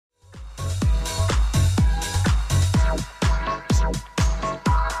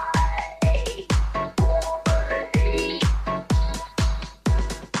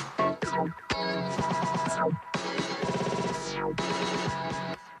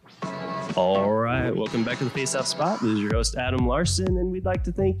All right, welcome back to the Face Off Spot. This is your host, Adam Larson, and we'd like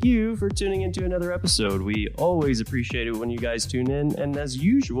to thank you for tuning into another episode. We always appreciate it when you guys tune in, and as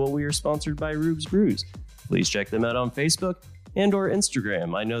usual, we are sponsored by Rube's Brews. Please check them out on Facebook and or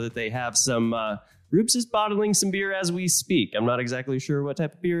Instagram. I know that they have some, Rube's is bottling some beer as we speak. I'm not exactly sure what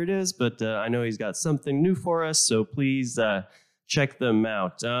type of beer it is, but I know he's got something new for us, so please check them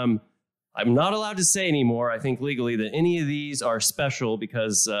out. I'm not allowed to say anymore, I think legally, that any of these are special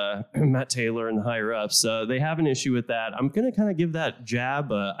because Matt Taylor and the higher-ups, they have an issue with that. I'm going to kind of give that jab.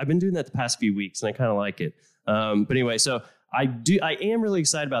 I've been doing that the past few weeks, and I kind of like it. But anyway, so I am really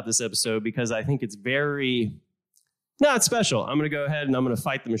excited about this episode because I think it's it's special. I'm going to go ahead and I'm going to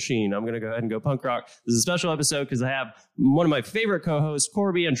fight the machine. I'm going to go ahead and go punk rock. This is a special episode because I have one of my favorite co-hosts,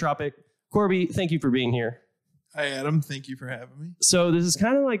 Corby Entropic. Corby, thank you for being here. Hi, Adam. Thank you for having me. So this is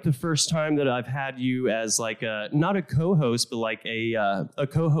kind of like the first time that I've had you as like not a co-host, but like a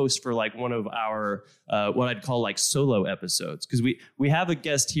co-host for like one of our what I'd call like solo episodes. Because we have a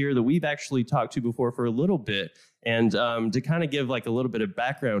guest here that we've actually talked to before for a little bit. And to kind of give like a little bit of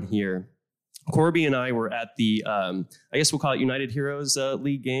background here, Corby and I were at the, I guess we'll call it United Heroes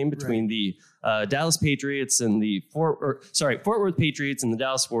League game between the Dallas Patriots and the Fort Worth Patriots and the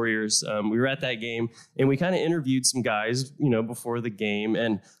Dallas Warriors. We were at that game and we kind of interviewed some guys, before the game.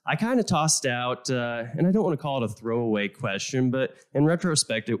 And I kind of tossed out, and I don't want to call it a throwaway question, but in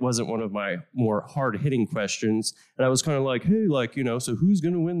retrospect, it wasn't one of my more hard-hitting questions. And I was kind of like, hey, so who's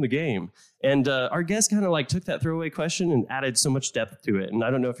going to win the game? And our guest kind of like took that throwaway question and added so much depth to it. And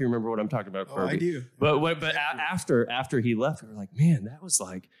I don't know if you remember what I'm talking about, Corby. Oh, I do. But after he left, we were like, man, that was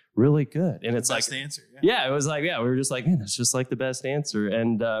like really good. And it's best like answer. Yeah, it was like, we were just like, man, that's just like the best answer.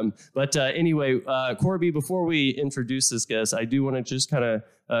 And anyway, Corby, before we introduce this guest, I do want to just kind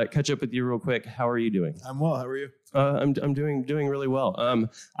of catch up with you real quick. How are you doing? I'm well. How are you? I'm doing really well.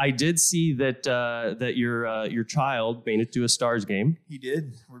 I did see that your child made it to a Stars game. He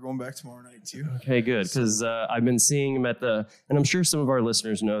did. We're going back tomorrow night too. Okay, good. Because I've been seeing him and I'm sure some of our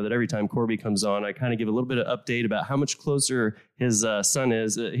listeners know that every time Corby comes on, I kind of give a little bit of update about how much closer his son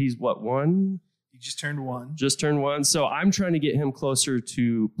is. He's what, 1? He just turned 1. Just turned 1. So I'm trying to get him closer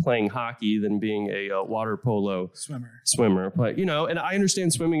to playing hockey than being a water polo swimmer. But and I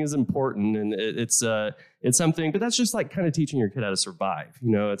understand swimming is important and it's something, but that's just like kind of teaching your kid how to survive.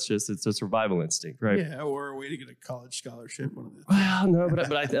 It's a survival instinct, right? Yeah, or a way to get a college scholarship. Well, no,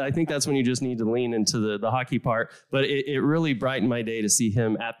 but I think that's when you just need to lean into the hockey part. But it really brightened my day to see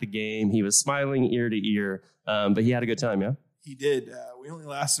him at the game. He was smiling ear to ear, but he had a good time, yeah? He did. We only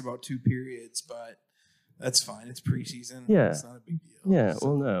lasted about 2 periods, but that's fine. It's preseason. Yeah. It's not a big deal. Yeah,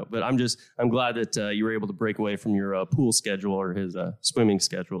 well, no. But I'm glad that you were able to break away from your pool schedule or his swimming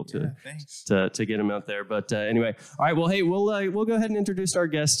schedule to get him out there. But anyway, all right. Well, hey, we'll go ahead and introduce our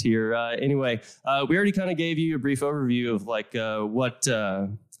guest here. Anyway, we already kind of gave you a brief overview of like what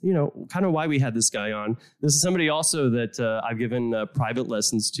kind of why we had this guy on. This is somebody also that I've given private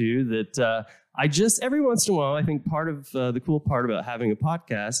lessons to that I just, every once in a while, I think part of the cool part about having a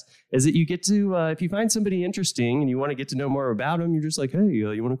podcast is that you get to, if you find somebody interesting and you want to get to know more about them, you're just like, hey,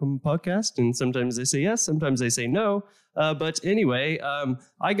 you want to come on a podcast? And sometimes they say yes, sometimes they say no. But anyway,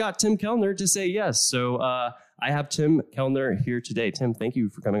 I got Tim Kellner to say yes. So I have Tim Kellner here today. Tim, thank you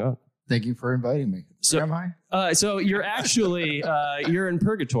for coming on. Thank you for inviting me. Where am I? So you're actually, you're in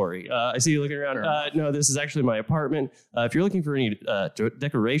purgatory. I see you looking around. No, this is actually my apartment. If you're looking for any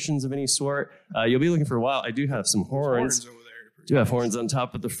decorations of any sort, you'll be looking for a while. I do have some horns. Over there. Do have horns on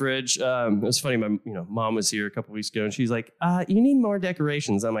top of the fridge. It was funny. My mom was here a couple weeks ago, and she's like, "You need more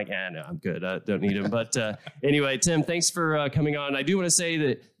decorations." I'm like, no, I'm good. I don't need them. But anyway, Tim, thanks for coming on. I do want to say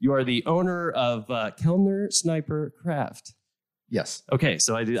that you are the owner of Kellner Sniper Craft. Yes. Okay,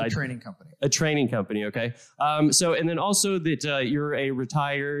 so I did a training company. A training company, okay. So and then also that you're a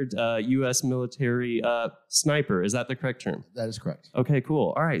retired U.S. military sniper. Is that the correct term? That is correct. Okay,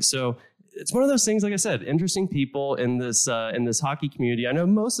 cool. All right, so it's one of those things, like I said, interesting people in this hockey community. I know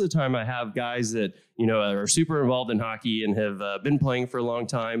most of the time I have guys that are super involved in hockey and have been playing for a long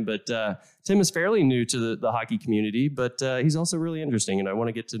time. But Tim is fairly new to the hockey community, but he's also really interesting, and I want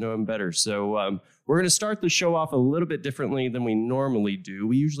to get to know him better. So we're going to start the show off a little bit differently than we normally do.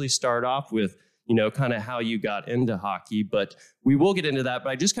 We usually start off with kind of how you got into hockey, but we will get into that. But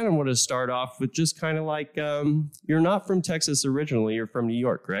I just kind of want to start off with just kind of like you're not from Texas originally. You're from New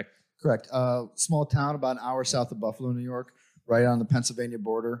York, correct? Correct. Small town about an hour south of Buffalo, New York, right on the Pennsylvania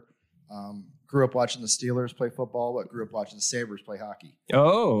border. Grew up watching the Steelers play football, but grew up watching the Sabres play hockey.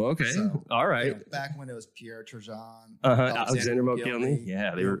 Oh, okay. So, all right. Back when it was Pierre Turgeon, Alexander McGillney.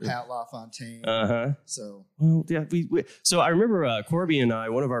 Yeah, they were Pat LaFontaine. So, well, yeah, so I remember Corby and I,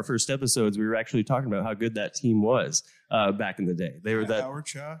 one of our first episodes, we were actually talking about how good that team was back in the day. They were that Howard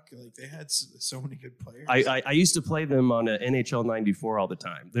Chuck, like they had so many good players. I used to play them on NHL 94 all the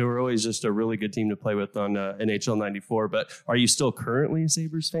time. They were always just a really good team to play with on NHL 94. But are you still currently a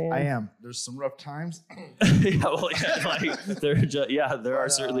Sabres fan? I am. There's some rough times. There are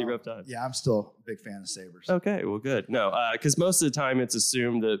certainly rough times. Yeah, I'm still a big fan of Sabres. Okay, well, good. No, because most of the time it's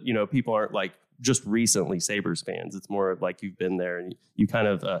assumed that people aren't like just recently Sabres fans. It's more of like you've been there and you kind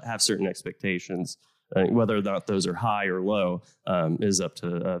of have certain expectations. Whether or not those are high or low is up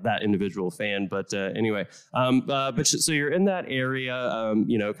to that individual fan. But anyway, so you're in that area,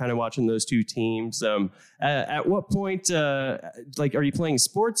 kind of watching those two teams. At what point, are you playing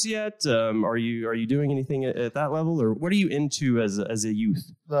sports yet? Are you doing anything at that level, or what are you into as a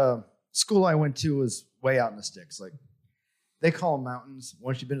youth? The school I went to was way out in the sticks. Like they call them mountains.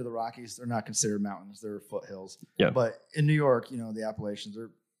 Once you've been to the Rockies, they're not considered mountains; they're foothills. Yeah. But in New York, the Appalachians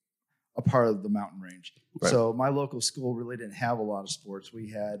are a part of the mountain range. Right. So my local school really didn't have a lot of sports. We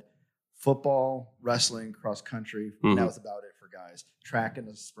had football, wrestling, cross country, and that was about it for guys. Track in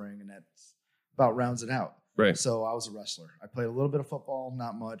the spring, and that's about rounds it out. Right. So I was a wrestler. I played a little bit of football,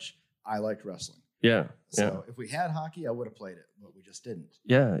 not much. I liked wrestling. Yeah. So if we had hockey, I would have played it, but we just didn't.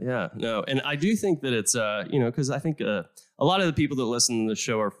 Yeah. No, and I do think that it's, because I think a lot of the people that listen to the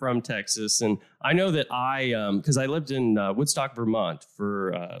show are from Texas. And I know that because I lived in Woodstock, Vermont for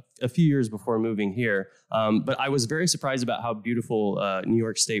a few years before moving here. But I was very surprised about how beautiful New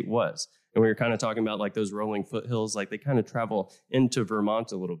York State was. And we were kind of talking about like those rolling foothills, like they kind of travel into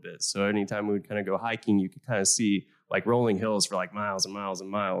Vermont a little bit. So anytime we would kind of go hiking, you could kind of see like rolling hills for like miles and miles and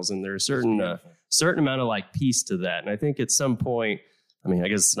miles. And there's a certain amount of like peace to that. And I think at some point, I mean, I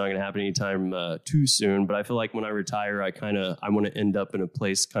guess it's not going to happen anytime too soon, but I feel like when I retire, I want to end up in a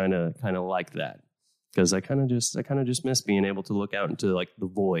place kind of like that. Because I kind of just miss being able to look out into like the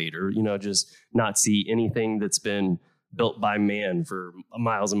void, or just not see anything that's been built by man for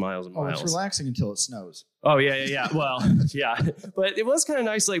miles and miles and miles. It's relaxing until it snows. Oh, yeah. Well, yeah. But it was kind of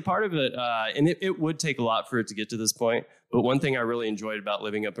nice, like part of it, and it would take a lot for it to get to this point. But one thing I really enjoyed about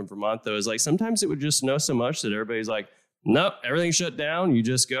living up in Vermont, though, is like sometimes it would just snow so much that everybody's like, nope, everything's shut down. You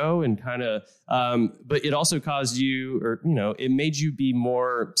just go and kind of, but it also caused you, or, it made you be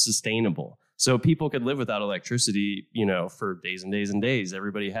more sustainable. So people could live without electricity, for days and days and days.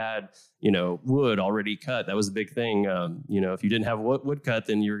 Everybody had, wood already cut. That was the big thing. If you didn't have wood cut,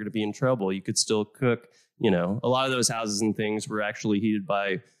 then you were going to be in trouble. You could still cook. A lot of those houses and things were actually heated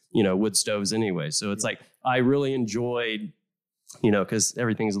by, wood stoves anyway. So it's like I really enjoyed, because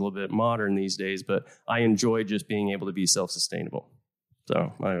everything's a little bit modern these days, but I enjoyed just being able to be self-sustainable.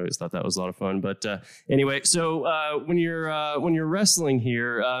 So I always thought that was a lot of fun. But anyway, so when you're wrestling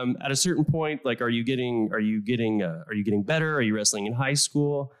here, at a certain point, like, are you getting better? Are you wrestling in high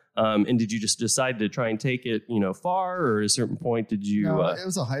school? And did you just decide to try and take it, far, or at a certain point did you? No, it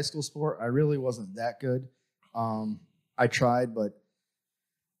was a high school sport. I really wasn't that good. I tried, but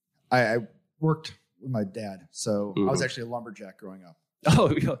I worked with my dad, so I was actually a lumberjack growing up. Oh,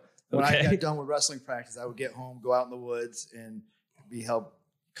 okay. When I got done with wrestling practice, I would get home, go out in the woods, and be help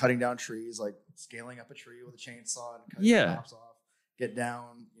cutting down trees, like scaling up a tree with a chainsaw and cutting the tops off. Get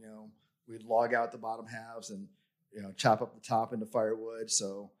down, we'd log out the bottom halves and chop up the top into firewood.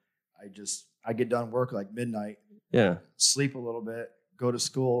 So I get done work like midnight. Yeah. Sleep a little bit, go to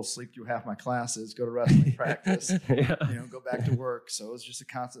school, sleep through half my classes, go to wrestling practice, go back to work. So it was just a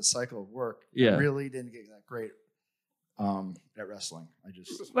constant cycle of work. Yeah. I really didn't get that great at wrestling.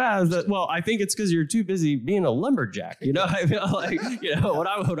 I think it's because you're too busy being a lumberjack. I feel like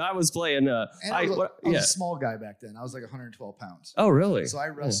when I was playing. I was a small guy back then. I was like 112 pounds. Oh, really? So I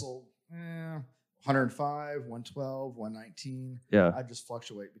wrestled 105, 112, 119. Yeah. I just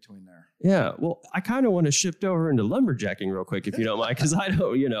fluctuate between there. Yeah. Well, I kind of want to shift over into lumberjacking real quick, if you don't mind, because I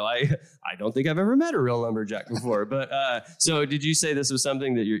don't, I don't think I've ever met a real lumberjack before. But so did you say this was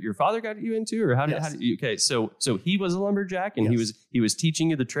something that your father got you into, or how did you? Okay. So he was a lumberjack, and he was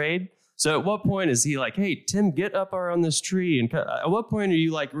teaching you the trade. So at what point is he like, hey, Tim, get up on this tree? And at what point are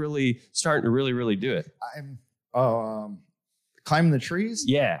you like really starting to really do it? I'm climbing the trees?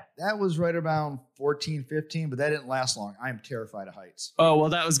 Yeah. That was right around 14, 15, but that didn't last long. I am terrified of heights. Oh, well,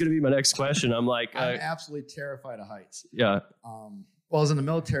 that was going to be my next question. I'm like... I'm absolutely terrified of heights. Yeah. Well, I was in the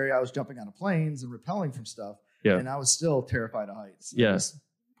military. I was jumping out of planes and rappelling from stuff. Yeah. And I was still terrified of heights. Yeah. Just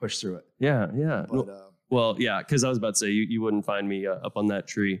push through it. Yeah. But Well, yeah, because I was about to say you wouldn't find me up on that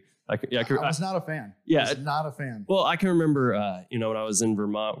tree. I was not a fan. Yeah, I was not a fan. Well, I can remember, when I was in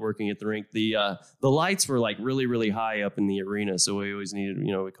Vermont working at the rink, the lights were like really, really high up in the arena. So we always needed,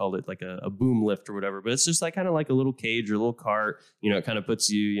 we called it like a boom lift or whatever. But it's just like kind of like a little cage or a little cart. It kind of puts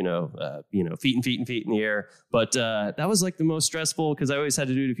you, feet in the air. But that was like the most stressful because I always had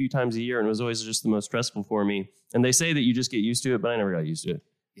to do it a few times a year, and it was always just the most stressful for me. And they say that you just get used to it, but I never got used to it.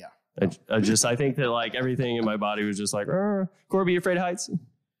 Yeah, I think that like everything in my body was just like, Corby, you afraid of heights?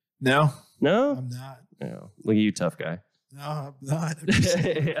 No, I'm not. No, look at you, tough guy. No, I'm not.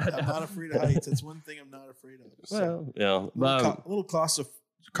 I'm not afraid of heights. That's one thing I'm not afraid of. So. Well, yeah, a little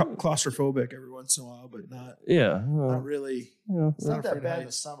claustrophobic every once in a while, but not. Yeah, not really. It's not that bad in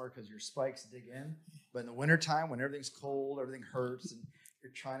the summer because your spikes dig in, but in the wintertime when everything's cold, everything hurts, and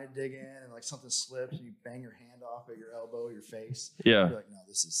you're trying to dig in, and like something slips, and you bang your hand off at your elbow, your face. Yeah, you're like, no,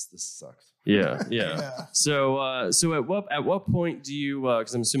 this sucks. Yeah. So at what point do you?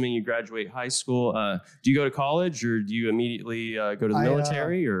 Because I'm assuming you graduate high school. Do you go to college, or do you immediately go to the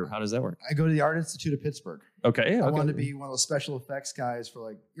military, or how does that work? I go to the Art Institute of Pittsburgh. Okay. I wanted to be one of those special effects guys for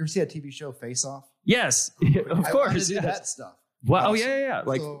like. You ever see that TV show Face Off? Yes, of course. I wanted to do that stuff. Wow. Oh yeah.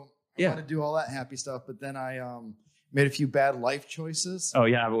 Like, so I wanted to do all that happy stuff, but then I made a few bad life choices. Oh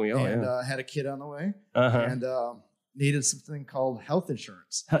yeah, haven't we? Had a kid on the way, uh-huh. and needed something called health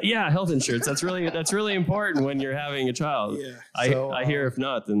insurance. Yeah, health insurance. That's really important when you're having a child. Yeah. I hear if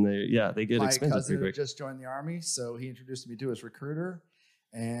not, then they get expensive. My cousin pretty quick. just joined the Army, so he introduced me to his recruiter,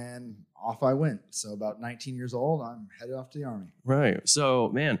 and off I went. So about 19 years old, I'm headed off to the Army. Right. So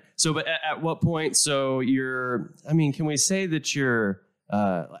but at what point? So can we say that you're?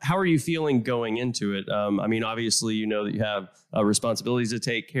 How are you feeling going into it? Obviously, you know that you have responsibilities to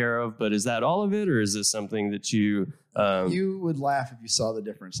take care of, but is that all of it, or is this something that you? You would laugh if you saw the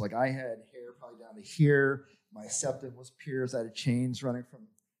difference. Like I had hair probably down to here. My septum was pierced. I had chains running from.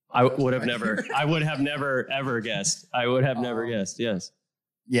 I would have never ever guessed. I would have never guessed. Yes.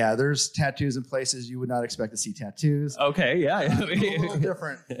 Yeah, there's tattoos in places you would not expect to see tattoos. Okay. Yeah. A little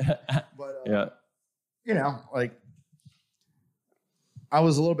different. But like. I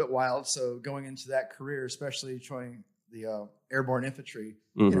was a little bit wild, so going into that career, especially joining the airborne infantry,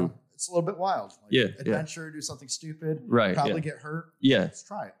 mm-hmm. It's a little bit wild. Like adventure, do something stupid, right? Probably get hurt. Yeah, let's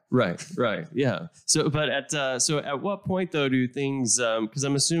try it. Right. Yeah. So, but at what point though do things? Because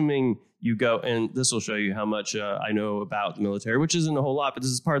I'm assuming you go, and this will show you how much I know about the military, which isn't a whole lot, but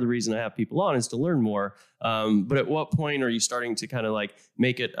this is part of the reason I have people on is to learn more. But at what point are you starting to kind of like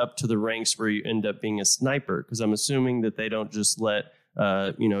make it up to the ranks where you end up being a sniper? Because I'm assuming that they don't just let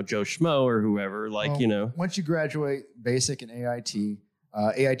Joe Schmo or whoever, once you graduate basic and AIT,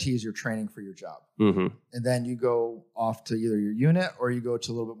 AIT is your training for your job. Mm-hmm. And then you go off to either your unit or you go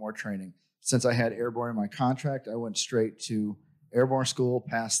to a little bit more training. Since I had airborne in my contract, I went straight to airborne school,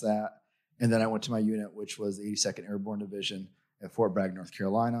 passed that. And then I went to my unit, which was the 82nd Airborne Division at Fort Bragg, North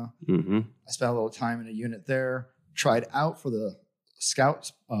Carolina. Mm-hmm. I spent a little time in a unit there, tried out for the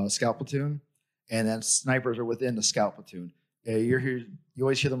scout platoon, and then snipers are within the scout platoon. You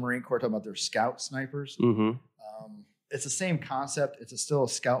always hear the Marine Corps talking about their scout snipers. Mm-hmm. It's the same concept. It's still a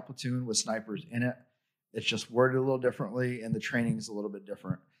scout platoon with snipers in it. It's just worded a little differently, and the training is a little bit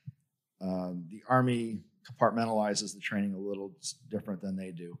different. The Army compartmentalizes the training a little different than they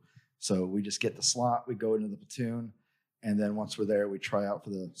do. So we just get the slot, we go into the platoon, and then once we're there, we try out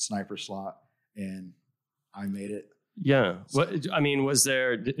for the sniper slot, and I made it. Yeah. Was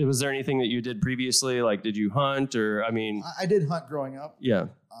there anything that you did previously? Like, did you hunt or, I did hunt growing up. Yeah.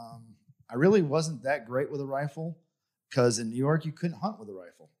 I really wasn't that great with a rifle because in New York, you couldn't hunt with a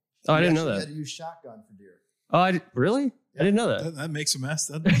rifle. Oh, I didn't know that. You had to use shotgun for deer. Oh, really? Yeah. I didn't know that. That makes a mess,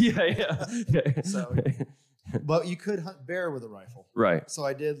 doesn't it? Yeah. So, but you could hunt bear with a rifle. Right. So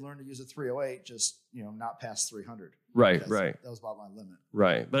I did learn to use a 308, just, not past 300. Right. That was about my limit.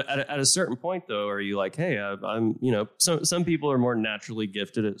 Right. But at a certain point, though, are you like, hey, I'm, some people are more naturally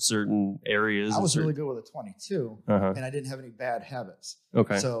gifted at certain areas. I was really good with a 22, uh-huh. and I didn't have any bad habits.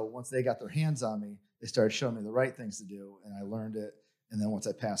 Okay. So once they got their hands on me, they started showing me the right things to do, and I learned it. And then once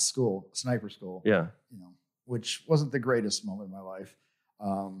I passed sniper school, yeah, which wasn't the greatest moment in my life.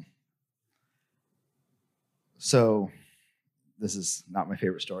 So this is not my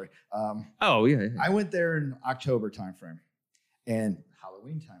favorite story. I went there in October timeframe and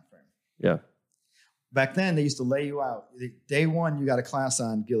Halloween timeframe. Yeah. Back then, they used to lay you out. Day one, you got a class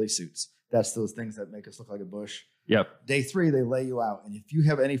on ghillie suits. That's those things that make us look like a bush. Yep. Day 3, they lay you out. And if you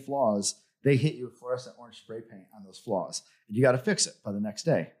have any flaws, they hit you with fluorescent orange spray paint on those flaws. And you got to fix it by the next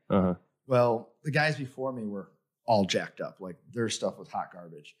day. Uh-huh. Well, the guys before me were all jacked up. Like their stuff was hot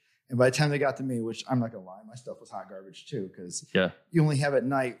garbage. And by the time they got to me, which I'm not going to lie, my stuff was hot garbage too, because you only have at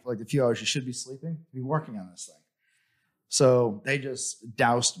night, for like the few hours you should be sleeping, be working on this thing. So they just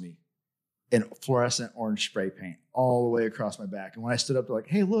doused me in fluorescent orange spray paint all the way across my back. And when I stood up, they're like,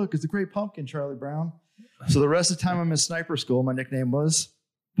 hey, look, it's the Great Pumpkin, Charlie Brown. So the rest of the time I'm in sniper school, my nickname was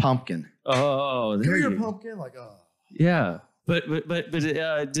Pumpkin. Oh, there you're Pumpkin? Like, oh. Yeah. But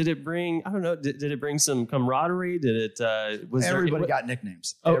did it bring, I don't know, did it bring some camaraderie? Did it, was everybody got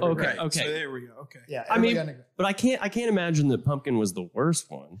nicknames. Oh, okay. Right. Okay. So there we go. Okay. Yeah. I mean, but I can't imagine that Pumpkin was the worst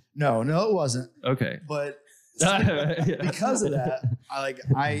one. No, it wasn't. Okay. But because of that,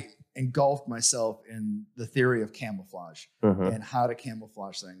 I engulfed myself in the theory of camouflage and how to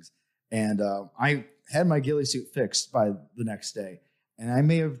camouflage things. And I had my ghillie suit fixed by the next day. And I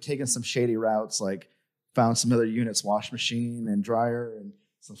may have taken some shady routes, like found some other units, wash machine and dryer and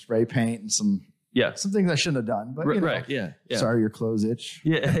some spray paint and some things I shouldn't have done. But you know, right, yeah. Sorry, your clothes itch.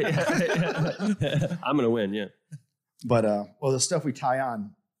 Yeah. I'm gonna win. Yeah. But the stuff we tie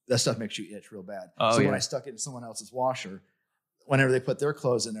on, that stuff makes you itch real bad. Oh, so when I stuck it in someone else's washer, whenever they put their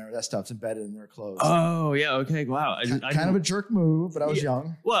clothes in there, that stuff's embedded in their clothes. Oh, yeah. Okay. Wow. Kind of a jerk move, but I was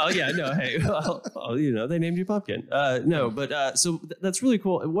young. Well, yeah. No. Hey. Well, you know, they named you Pumpkin. No, but so that's really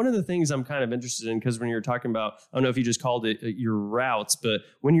cool. One of the things I'm kind of interested in, because when you're talking about, I don't know if you just called it your routes, but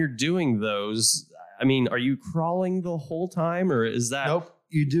when you're doing those, I mean, are you crawling the whole time, or is that? Nope.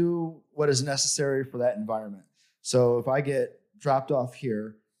 You do what is necessary for that environment. So if I get dropped off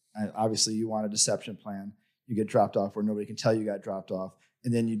here, obviously you want a deception plan. You get dropped off where nobody can tell you got dropped off.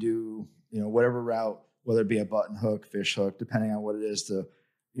 And then you do, whatever route, whether it be a button hook, fish hook, depending on what it is to,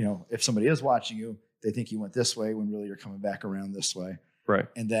 if somebody is watching you, they think you went this way when really you're coming back around this way. Right.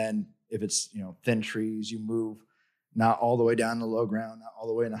 And then if it's, thin trees, you move not all the way down to low ground, not all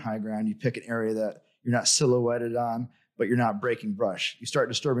the way in the high ground. You pick an area that you're not silhouetted on, but you're not breaking brush. You start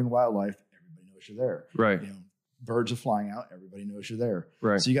disturbing wildlife, everybody knows you're there. Right. Birds are flying out, everybody knows you're there.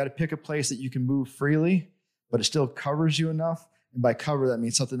 Right. So you got to pick a place that you can move freely, but it still covers you enough. And by cover, that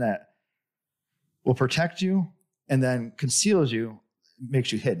means something that will protect you and then conceals you,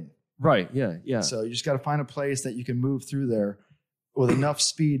 makes you hidden. Right. Yeah. Yeah. So you just got to find a place that you can move through there with enough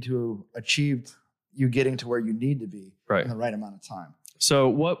speed to achieve you getting to where you need to be in the right amount of time. So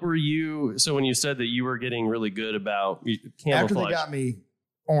when you said that you were getting really good about camouflage. After they got me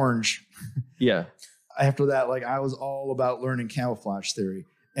orange. Yeah. After that, I was all about learning camouflage theory.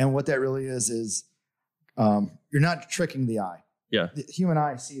 And what that really is you're not tricking the eye. Yeah. The human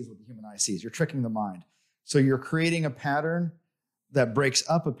eye sees what the human eye sees. You're tricking the mind. So you're creating a pattern that breaks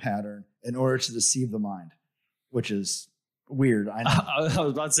up a pattern in order to deceive the mind, which is weird. I know. I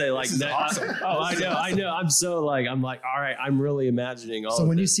was about to say that. Awesome. I know. I'm like, all right, I'm really imagining all. So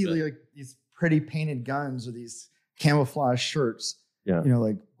when you this, see these pretty painted guns or these camouflage shirts, yeah,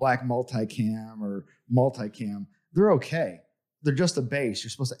 like black multicam or multicam, they're okay. They're just a base. You're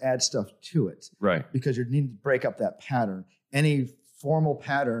supposed to add stuff to it. Right. Because you need to break up that pattern. Any formal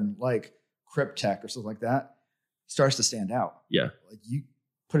pattern like Cryptech or something like that starts to stand out. Yeah. Like you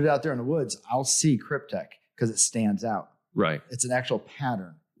put it out there in the woods, I'll see Cryptech because it stands out. Right. It's an actual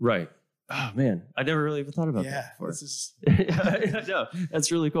pattern. Right. Oh man, I never really even thought about that before. No,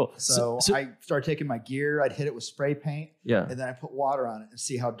 that's really cool. So I started taking my gear, I'd hit it with spray paint. Yeah. And then I put water on it and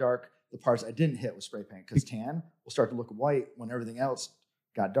see how dark the parts I didn't hit with spray paint, because tan will start to look white when everything else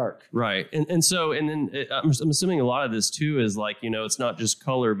got dark. Right. And then I'm assuming a lot of this too is it's not just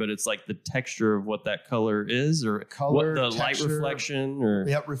color, but it's like the texture of what that color is, or color, the texture, light reflection, or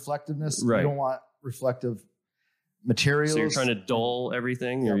reflectiveness. Right. You don't want reflective materials. So you're trying to dull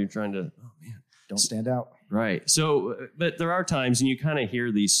everything, or you're trying to, oh man, don't stand out. Right. So, but there are times, and you kind of hear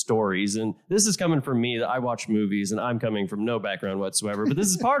these stories, and this is coming from me that I watch movies, and I'm coming from no background whatsoever. But this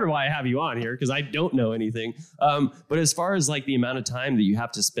is part of why I have you on here, because I don't know anything. But as far as the amount of time that you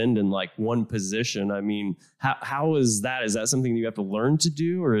have to spend in one position, I mean, how is that? Is that something that you have to learn to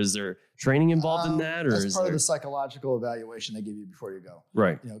do, or is there training involved in that? Or that's part of the psychological evaluation they give you before you go.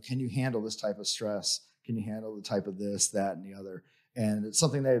 Right. Can you handle this type of stress? Can you handle the type of this, that, and the other? And it's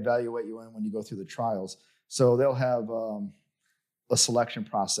something they evaluate you in when you go through the trials. So they'll have a selection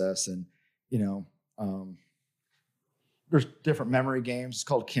process, and there's different memory games. It's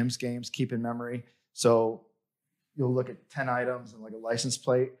called Kim's games, keep in memory. So you'll look at 10 items and a license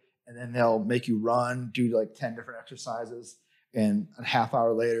plate, and then they'll make you do 10 different exercises. And a half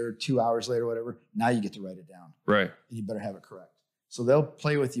hour later, 2 hours later, whatever, now you get to write it down. Right. And you better have it correct. So they'll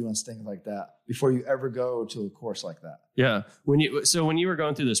play with you on things like that before you ever go to a course like that. Yeah. When you were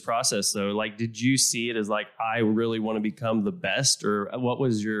going through this process though, did you see it as I really want to become the best, or what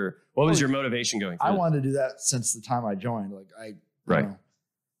was your motivation going through? I wanted to do that since the time I joined.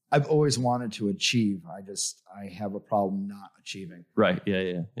 I've always wanted to achieve. I have a problem not achieving. Right.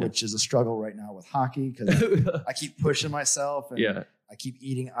 Yeah. Which is a struggle right now with hockey because I keep pushing myself and I keep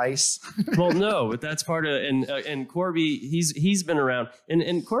eating ice. Well, no, but that's part of and Corby, he's been around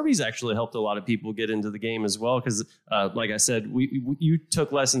and Corby's actually helped a lot of people get into the game as well because like I said, you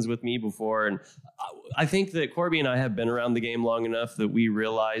took lessons with me before, and I think that Corby and I have been around the game long enough that we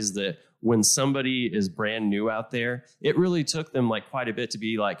realize that when somebody is brand new out there, it really took them like quite a bit to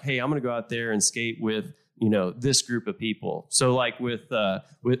be like, hey, I'm going to go out there and skate with, this group of people. So like with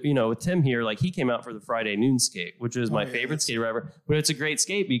Tim here, like he came out for the Friday noon skate, which is my favorite skate ever, but it's a great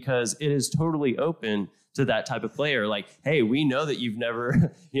skate because it is totally open to that type of player. Like, hey, we know that you've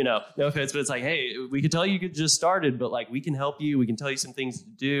never, no offense, but it's like, hey, we could tell you just started, but like, we can help you. We can tell you some things to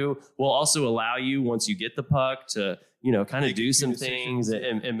do. We'll also allow you once you get the puck to, kind of do some things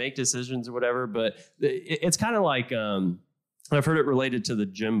and make decisions or whatever. But it's kind of like, I've heard it related to the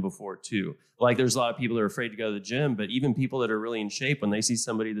gym before too. Like there's a lot of people that are afraid to go to the gym, but even people that are really in shape, when they see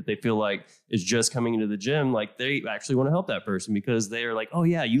somebody that they feel like is just coming into the gym, like they actually want to help that person because they are like, oh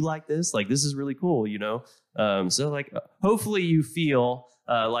yeah, you like this? Like, this is really cool, So like, hopefully you feel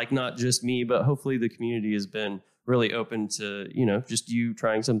like not just me, but hopefully the community has been really open to, just you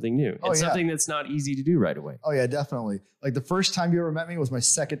trying something new. It's something that's not easy to do right away. Oh yeah, definitely. Like the first time you ever met me was my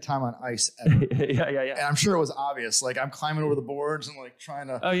second time on ice ever. Yeah. And I'm sure it was obvious. Like I'm climbing over the boards and like trying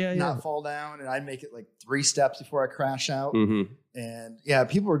to not fall down. And I'd make it like 3 steps before I crash out. Mm-hmm. And yeah,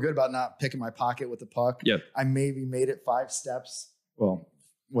 people were good about not picking my pocket with the puck. Yep. I maybe made it 5 steps. Well,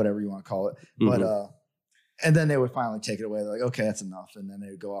 whatever you want to call it. Mm-hmm. But, and then they would finally take it away. They're like, okay, that's enough. And then they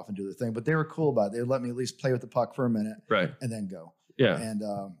would go off and do their thing. But they were cool about it. They would let me at least play with the puck for a minute. Right. And then go. Yeah. And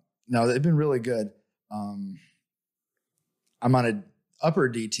no, they've been really good. I'm on an upper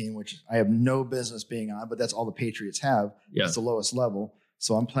D team, which I have no business being on, but that's all the Patriots have. Yeah. It's the lowest level.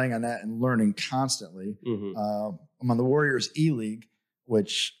 So I'm playing on that and learning constantly. Mm-hmm. I'm on the Warriors E-League,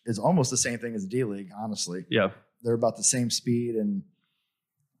 which is almost the same thing as the D-League, honestly. Yeah. They're about the same speed and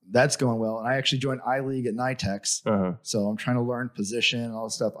that's going well. And I actually joined I-League at NITEX. Uh-huh. So I'm trying to learn position and all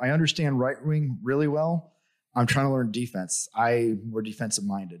this stuff. I understand right wing really well. I'm trying to learn defense. We're defensive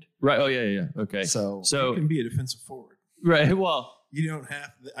minded. Right. Oh, yeah. Okay. So you can be a defensive forward. Right. Well, you don't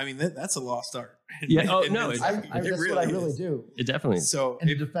have – I mean, that's a lost art. Yeah. Oh, no. That's what I really do. It definitely is. So in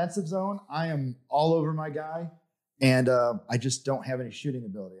the defensive zone, I am all over my guy. And I just don't have any shooting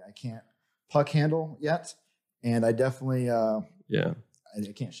ability. I can't puck handle yet. And I definitely I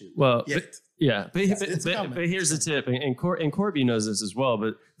can't shoot. Well, but here's the tip, and Corby knows this as well.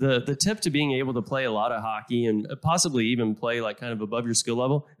 But the tip to being able to play a lot of hockey and possibly even play like kind of above your skill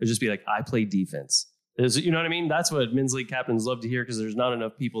level is just be like, I play defense. You know what I mean? That's what men's league captains love to hear because there's not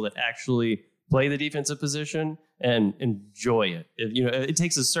enough people that actually play the defensive position and enjoy it. It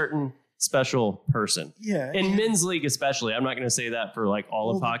takes a certain special person. Yeah. In men's league especially. I'm not going to say that for like all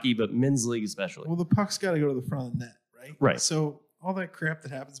of hockey, but men's league especially. Well, the puck's got to go to the front of the net, right? Right. So all that crap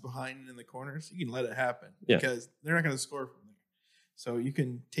that happens behind and in the corners, you can let it happen because they're not going to score from there. So you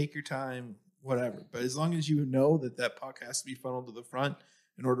can take your time, whatever. But as long as you know that puck has to be funneled to the front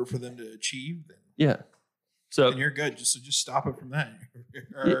in order for them to achieve, then then you're good. Just stop it from that.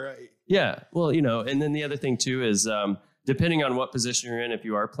 All right. Yeah. Well, and then the other thing too is depending on what position you're in, if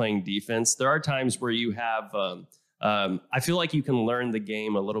you are playing defense, there are times where you have. I feel like you can learn the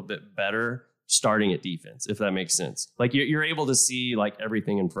game a little bit better starting at defense, if that makes sense. Like you're able to see like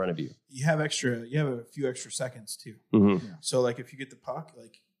everything in front of you. You have a few extra seconds too. Mm-hmm. Yeah. So like if you get the puck,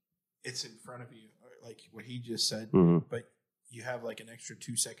 like it's in front of you, like what he just said, but you have like an extra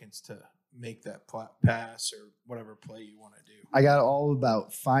 2 seconds to make that pass or whatever play you want to do. I got all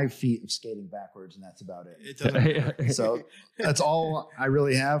about 5 feet of skating backwards, and that's about it. It doesn't. So that's all I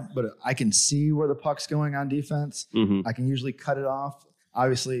really have. But I can see where the puck's going on defense. Mm-hmm. I can usually cut it off.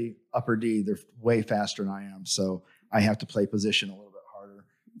 Obviously, upper D, they're way faster than I am, so I have to play position a little bit harder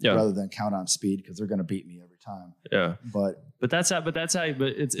rather than count on speed because they're going to beat me every time. Yeah, but that's how. But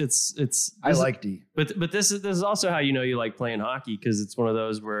it's. I like D. But this is also how you like playing hockey because it's one of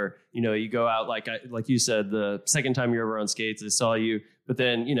those where you go out like you said the second time you're ever on skates I saw you. But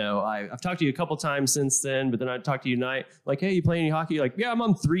then, I've talked to you a couple times since then, but then I talked to you tonight, like, hey, you play any hockey? You're like, yeah, I'm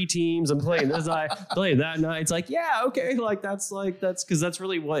on 3 teams. I'm playing this night, playing that night. It's like, yeah, okay. Like, that's because that's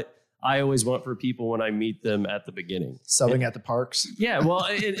really what I always want for people when I meet them at the beginning. Subbing at the parks. Yeah. Well,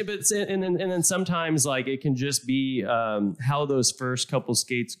 and then sometimes like it can just be how those first couple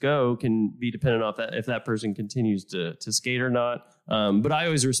skates go can be dependent off that if that person continues to skate or not. But I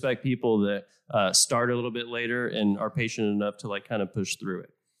always respect people that start a little bit later and are patient enough to like kind of push through it.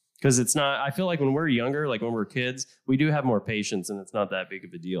 Because it's not, I feel like when we're younger, like when we're kids, we do have more patience and it's not that big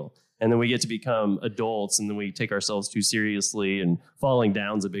of a deal. And then we get to become adults and then we take ourselves too seriously and falling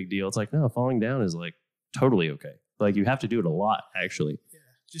down's a big deal. It's like, no, falling down is like totally okay. Like you have to do it a lot, actually. Yeah.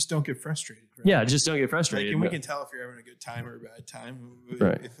 Just don't get frustrated. Right? Yeah, just don't get frustrated. Like, and we can tell if you're having a good time or a bad time.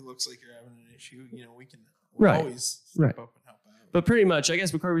 Right. If it looks like you're having an issue, we can always step up and help out. But pretty much, I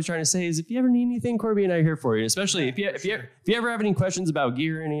guess what Corby's trying to say is if you ever need anything, Corby and I are here for you. Especially if you ever have any questions about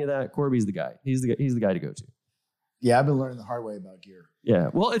gear or any of that, Corby's the guy. He's the guy to go to. Yeah, I've been learning the hard way about gear. Yeah.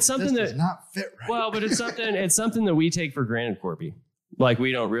 Well, it's something does not fit right. Well, but it's something that we take for granted, Corby. Like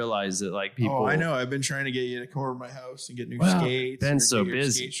we don't realize that like people. Oh, I know. I've been trying to get you to come over to my house and get new skates. Been so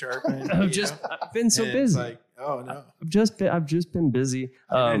busy. Skate sharpened. I've been so busy. It's like, oh no. I've just been busy.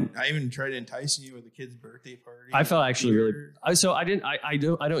 I even tried enticing you with a kid's birthday party. I felt actually really. So I didn't. I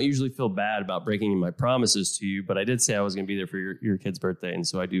don't usually feel bad about breaking my promises to you, but I did say I was going to be there for your kid's birthday, and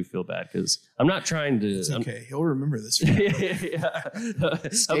so I do feel bad because I'm not trying to. It's okay. He'll remember this.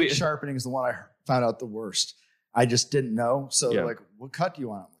 Skate sharpening is the one I found out the worst. I just didn't know. So like, what cut do you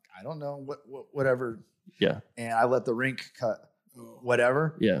want? I'm like, I don't know. Whatever. Yeah. And I let the rink cut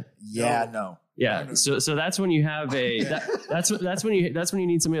whatever. Yeah. Yeah. No. Yeah. So that's when you have that's when you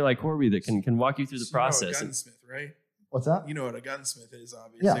need somebody like Corby that can walk you through the process. You know a gunsmith, right? What's that? You know what a gunsmith is,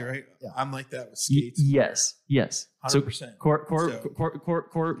 obviously, right? Yeah. I'm like that with skates. Yes. 100%. So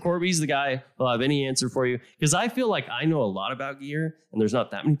Corby's the guy who'll have any answer for you because I feel like I know a lot about gear and there's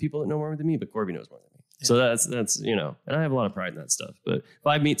not that many people that know more than me, but Corby knows more than me. So that's and I have a lot of pride in that stuff. But if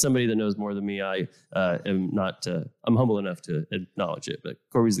I meet somebody that knows more than me, I am not. I'm humble enough to acknowledge it. But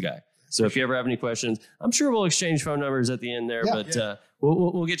Corby's the guy. So if you ever have any questions, I'm sure we'll exchange phone numbers at the end there.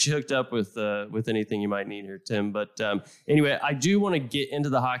 We'll get you hooked up with anything you might need here, Tim. But anyway, I do want to get into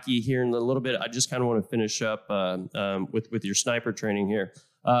the hockey here in a little bit. I just kind of want to finish up with your sniper training here.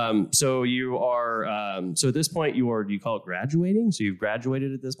 So you are, so at this point do you call it graduating? So you've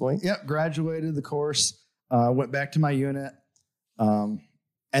graduated at this point? Yep. Graduated the course, went back to my unit,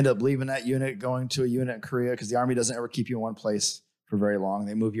 ended up leaving that unit, going to a unit in Korea because the Army doesn't ever keep you in one place for very long.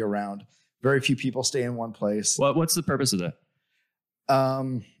 They move you around. Very few people stay in one place. What's the purpose of that?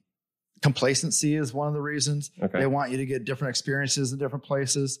 Complacency is one of the reasons. Okay. They want you to get different experiences in different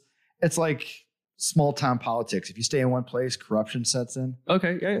places. It's like small town politics. If you stay in one place, corruption sets in.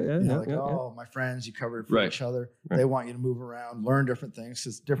 Okay. Yeah. My friends, you covered for each other. Right. They want you to move around, learn different things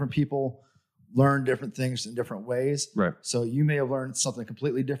because different people learn different things in different ways. Right. So you may have learned something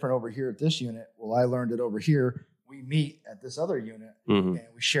completely different over here at this unit. Well, I learned it over here. We meet at this other unit and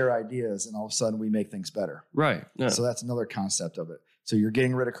we share ideas and all of a sudden we make things better. Right. Yeah. So that's another concept of it. So you're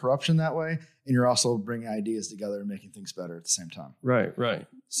getting rid of corruption that way and you're also bringing ideas together and making things better at the same time. Right.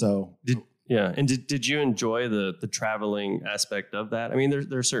 So did you enjoy the traveling aspect of that? I mean,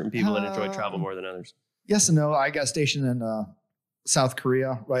 there are certain people that enjoy travel more than others. Yes and no. I got stationed in South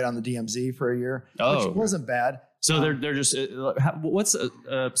Korea, right on the DMZ for a year, which wasn't bad. So they're just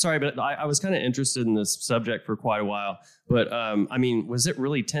sorry, but I was kind of interested in this subject for quite a while. But I mean, was it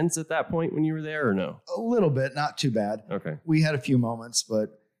really tense at that point when you were there, or no? A little bit, not too bad. Okay, we had a few moments,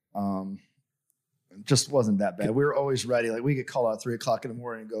 but it just wasn't that bad. We were always ready. Like we could call out 3:00 in the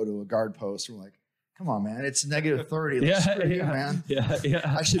morning and go to a guard post. We're like, come on, man, it's -30. Man. Yeah.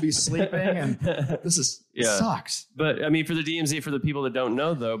 I should be sleeping, and this sucks. But I mean, for the DMZ, for the people that don't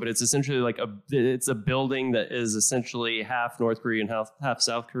know, though, but it's essentially like it's a building that is essentially half North Korea and half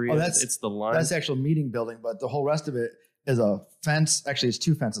South Korea. It's the line. That's the actual meeting building, but the whole rest of it is a fence. Actually, it's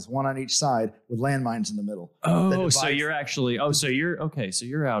two fences, one on each side with landmines in the middle. Oh, so you're actually. Oh, so you're okay. So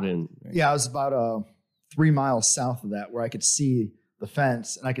you're out in. Right? Yeah, I was about 3 miles south of that, where I could see the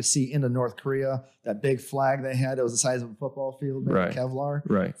fence, and I could see into North Korea, that big flag they had. It was the size of a football field, made of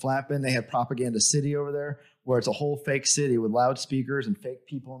Kevlar, flapping. They had Propaganda City over there, where it's a whole fake city with loudspeakers and fake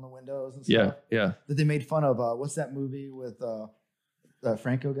people in the windows and stuff. Yeah. That they made fun of. What's that movie with the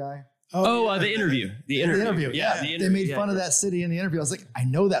Franco guy? The interview. The interview. Yeah. They made fun of that city in the interview. I was like, I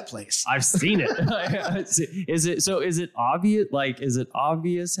know that place. I've seen it. Is it obvious? Like, is it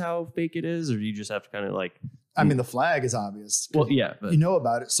obvious how fake it is, or do you just have to kind of like? I mean, the flag is obvious. Well, yeah. But you know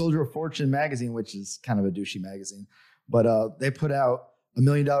about it. Soldier of Fortune magazine, which is kind of a douchey magazine, but they put out $1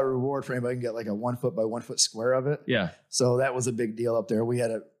 million reward for anybody who can get like a 1 foot by 1 foot square of it. Yeah. So that was a big deal up there. We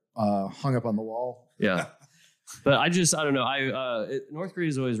had it hung up on the wall. Yeah. But I don't know. North Korea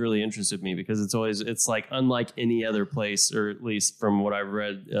has always really interested me because it's like unlike any other place, or at least from what I've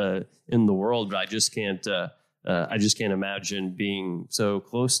read in the world. But I just can't. I just can't imagine being so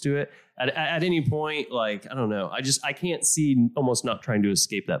close to it at any point. Like, I don't know. I can't see almost not trying to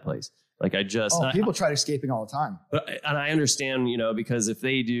escape that place. Like people try escaping all the time. And I understand, because if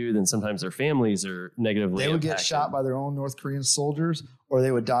they do, then sometimes their families are negatively They would impacted. get shot by their own North Korean soldiers, or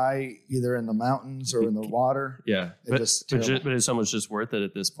they would die either in the mountains or in the water. Yeah. But it's almost just worth it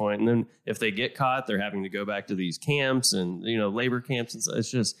at this point. And then if they get caught, they're having to go back to these camps and, labor camps. And so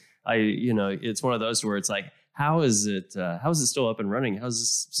it's just, it's one of those where it's like, how is it still up and running? How is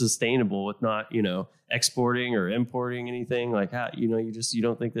this sustainable with not, exporting or importing anything? Like, how, you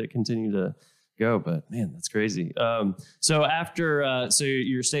don't think that it continue to go, but man, that's crazy. So after, so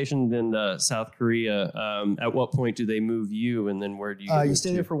you're stationed in South Korea, at what point do they move you? And then where do you you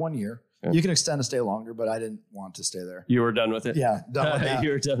stay there for 1 year. Okay. You can extend to stay longer, but I didn't want to stay there. You were done with it? Yeah, done with that. You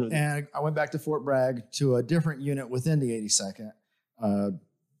were done with it. And I went back to Fort Bragg to a different unit within the 82nd,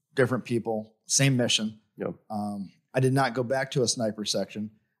 different people, same mission. Yep. I did not go back to a sniper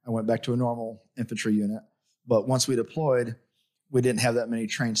section. I went back to a normal infantry unit. But once we deployed, we didn't have that many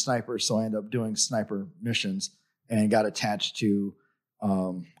trained snipers, so I ended up doing sniper missions and got attached to,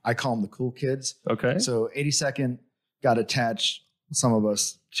 I call them the cool kids. Okay. So 82nd got attached, some of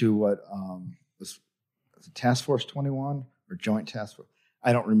us, to what was Task Force 21 or Joint Task Force.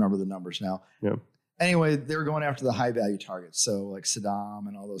 I don't remember the numbers now. Yeah. Anyway, they were going after the high value targets. So like Saddam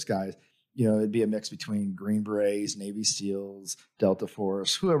and all those guys. It'd be a mix between Green Berets, Navy SEALs, Delta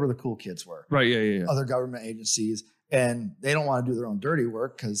Force, whoever the cool kids were. Right, yeah. Other government agencies. And they don't want to do their own dirty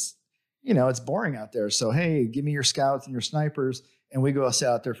work because, it's boring out there. So, hey, give me your scouts and your snipers. And we go sit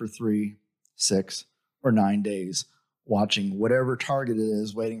out there for 3, 6, or 9 days watching whatever target it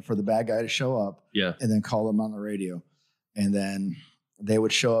is, waiting for the bad guy to show up. Yeah. And then call them on the radio. And then they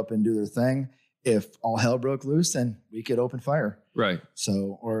would show up and do their thing. If all hell broke loose, then we could open fire. Right.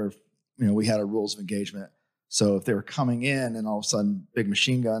 So, or we had a rules of engagement. So if they were coming in and all of a sudden big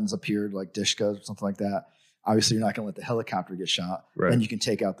machine guns appeared like Dishkas or something like that, obviously you're not going to let the helicopter get shot. Right. Then you can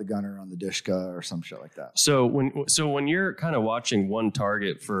take out the gunner on the Dishka or some shit like that. So when you're kind of watching one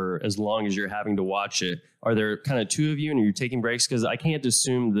target for as long as you're having to watch it, are there kind of two of you and you're taking breaks? Because I can't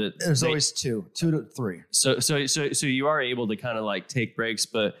assume that there's always 2 to 3. So you are able to kind of like take breaks,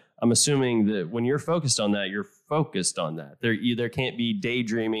 but I'm assuming that when you're focused on that, you're focused on that. There can't be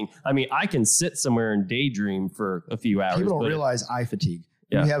daydreaming. I mean, I can sit somewhere and daydream for a few hours. People don't realize eye fatigue.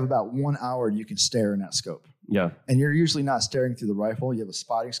 Yeah. You have about 1 hour you can stare in that scope. Yeah. And you're usually not staring through the rifle. You have a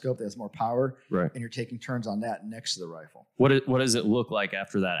spotting scope that has more power. Right. And you're taking turns on that next to the rifle. What does it look like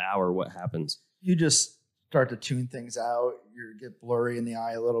after that hour? What happens? You just start to tune things out. You get blurry in the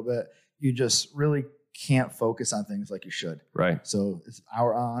eye a little bit. You just really can't focus on things like you should. Right. So it's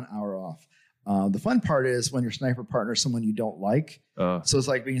hour on, hour off. The fun part is when your sniper partner is someone you don't like. So it's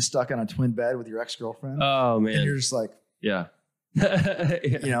like being stuck on a twin bed with your ex-girlfriend. Oh, man. And you're just like, yeah.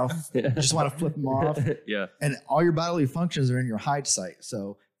 You just want to flip them off. Yeah. And all your bodily functions are in your hide site.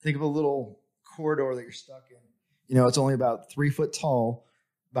 So think of a little corridor that you're stuck in. It's only about 3 foot tall,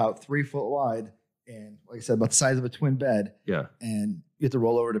 about 3 foot wide. And like I said, about the size of a twin bed. Yeah. And you have to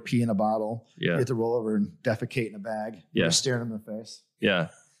roll over to pee in a bottle. Yeah. You have to roll over and defecate in a bag. Yeah. You're staring them in the face. Yeah.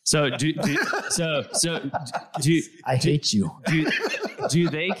 So I hate you. Do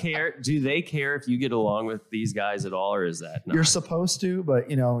they care? Do they care if you get along with these guys at all, or is that not? You're supposed to, but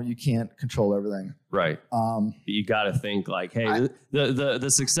you can't control everything. Right. You got to think like, hey, the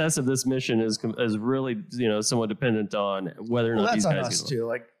success of this mission is really somewhat dependent on whether or not these guys that's on us too.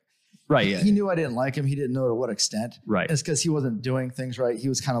 Like, right. Yeah. He knew I didn't like him. He didn't know to what extent. Right. It's because he wasn't doing things right. He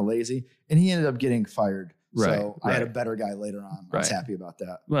was kind of lazy, and he ended up getting fired. Right. So I had a better guy later on. I was happy about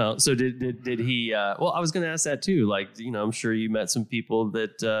that. Well, so did he? Well, I was going to ask that too. Like, I'm sure you met some people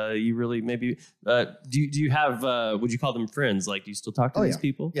that you really maybe. Do you have? Would you call them friends? Like, do you still talk to these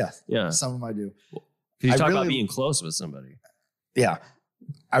people? Yeah. Yeah. Some of them I do. You talk about being close with somebody. Yeah.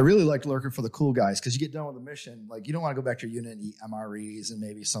 I really liked lurking for the cool guys because you get done with the mission. Like, you don't want to go back to your unit and eat MREs and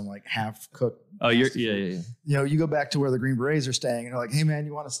maybe some like half cooked. Oh, yeah. You go back to where the Green Berets are staying and you're like, hey, man,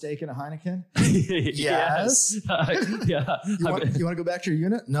 you want a steak and a Heineken? Yes. Yeah. You want to go back to your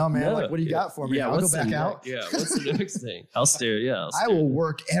unit? No, man. No. Like, what do you got for me? Yeah, I'll go back out. Yeah. What's the next thing? I'll stare. Yeah. I will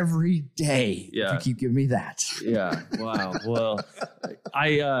work every day if you keep giving me that. Yeah. Wow. Well,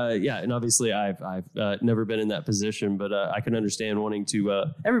 and obviously I've never been in that position, but I can understand wanting to.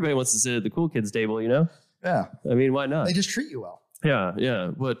 Everybody wants to sit at the cool kids table, Yeah. I mean, why not? They just treat you well. Yeah.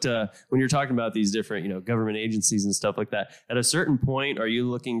 But when you're talking about these different, government agencies and stuff like that, at a certain point, are you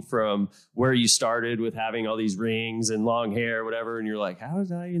looking from where you started with having all these rings and long hair, whatever, and you're like, how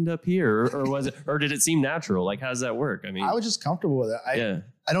did I end up here? Or was it, or did it seem natural? Like, how does that work? I mean, I was just comfortable with it.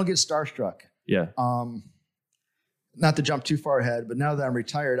 I don't get starstruck. Yeah. not to jump too far ahead, but now that I'm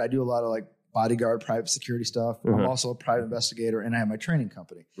retired, I do a lot of like bodyguard, private security stuff. I'm also a private investigator, and I have my training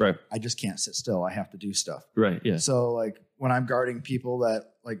company. Right. I just can't sit still. I have to do stuff. Right. Yeah. So like when I'm guarding people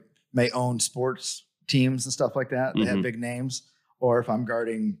that like may own sports teams and stuff like that, they have big names, or if I'm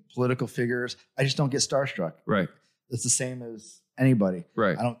guarding political figures, I just don't get starstruck. Right. It's the same as anybody.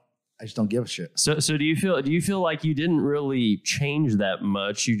 Right. I just don't give a shit. So do you feel like you didn't really change that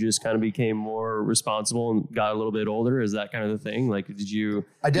much? You just kind of became more responsible and got a little bit older? Is that kind of the thing? Like, did you?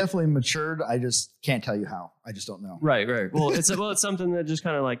 I definitely matured. I just can't tell you how. I just don't know. Right. Well, it's something that just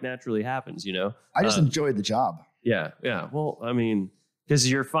kind of like naturally happens, you know? I just enjoyed the job. Yeah. Well, I mean, because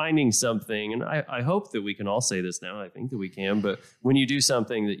you're finding something, and I hope that we can all say this now. I think that we can, but when you do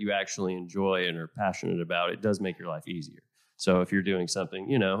something that you actually enjoy and are passionate about, it does make your life easier. So if you're doing something,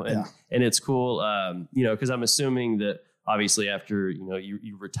 you know, and it's cool, you know, because I'm assuming that obviously after, you know,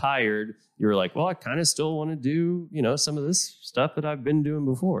 you retired, you were like, well, I kind of still want to do, you know, some of this stuff that I've been doing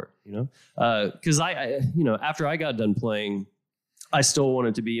before, you know, because I, you know, after I got done playing, I still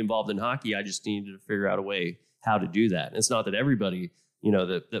wanted to be involved in hockey. I just needed to figure out a way how to do that. And it's not that everybody, you know,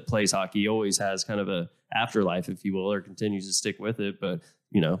 that plays hockey always has kind of a afterlife, if you will, or continues to stick with it. But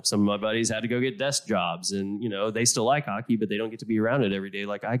you know, some of my buddies had to go get desk jobs and, you know, they still like hockey, but they don't get to be around it every day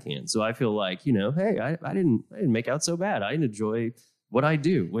like I can. So I feel like, you know, hey, I didn't make out so bad. I enjoy what I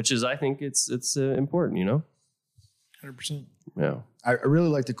do, which is, I think it's important, you know? 100%. Yeah. I really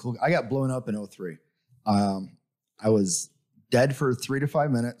like the cool. I got blown up in 2003. I was dead for 3 to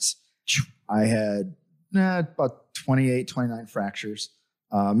 5 minutes. I had about 28, 29 fractures,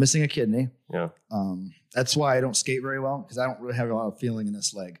 missing a kidney. Yeah. That's why I don't skate very well, because I don't really have a lot of feeling in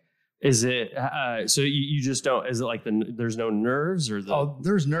this leg. Is it, so you just don't, is it like there's no nerves or the? Oh,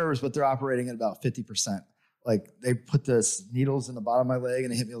 there's nerves, but they're operating at about 50%. Like they put this needles in the bottom of my leg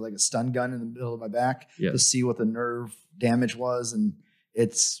and they hit me with like a stun gun in the middle of my back to see what the nerve damage was. And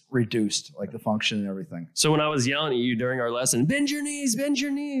it's reduced, like the function and everything. So when I was yelling at you during our lesson, bend your knees,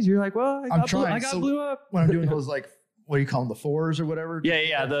 you're like, well, I got blew up. When I'm doing those like, what do you call them, the fours or whatever?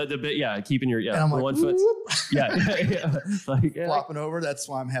 Yeah, the bit, keeping your and I'm like, 1 foot, like flopping over. That's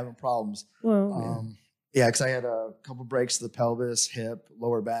why I'm having problems. Well, because I had a couple breaks to the pelvis, hip,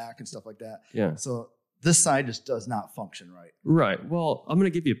 lower back, and stuff like that. Yeah. So this side just does not function right. Right. Well, I'm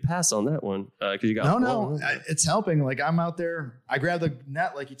gonna give you a pass on that one because you got it's helping. Like I'm out there, I grab the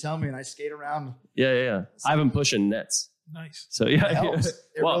net like you tell me, and I skate around. Yeah. I've been pushing nets. Nice. So yeah, it helps.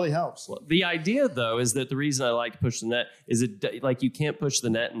 It really helps. Well, the idea though is that the reason I like to push the net is it like you can't push the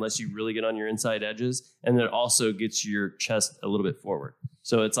net unless you really get on your inside edges, and then it also gets your chest a little bit forward.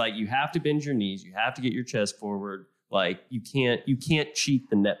 So it's like you have to bend your knees, you have to get your chest forward. Like you can't cheat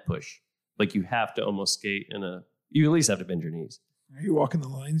the net push. Like you have to almost skate you at least have to bend your knees. Are you walking the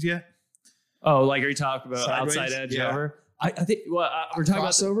lines yet? Oh, like are you talking about Sideways? outside edge over? I think we're talking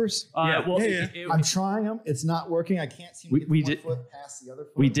crossovers. I'm trying them. It's not working. I can't seem to get one foot past the other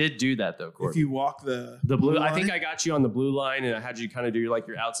foot. We did do that though, Corey. If you walk the blue line? I think I got you on the blue line and I had you kind of do like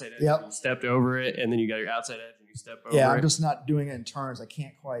your outside edge. Yep. You stepped over it and then you got your outside edge and you step over it. Yeah, I'm just not doing it in turns. I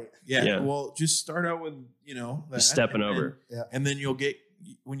can't quite. Yeah. Well, just start out with, just stepping over. And then you'll get,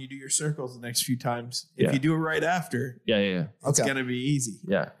 when you do your circles the next few times, if you do it right after, it's going to be easy.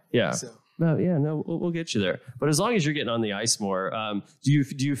 Yeah. So. No, we'll get you there. But as long as you're getting on the ice more, do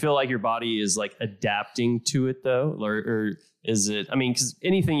you feel like your body is like adapting to it though, or is it? I mean, because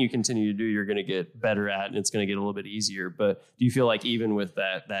anything you continue to do, you're going to get better at, and it's going to get a little bit easier. But do you feel like even with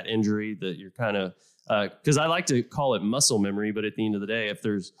that injury that you're kind of because I like to call it muscle memory, but at the end of the day, if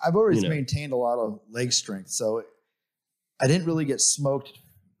there's I've always maintained a lot of leg strength, so I didn't really get smoked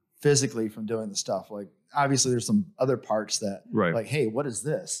physically from doing the stuff. Like obviously, there's some other parts that like, hey, what is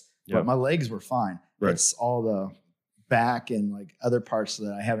this? But my legs were fine. Right. It's all the back and like other parts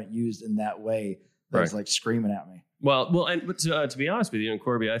that I haven't used in that way that's like screaming at me. Well, and to be honest with you, and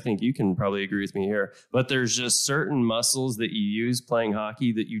Corby, I think you can probably agree with me here, but there's just certain muscles that you use playing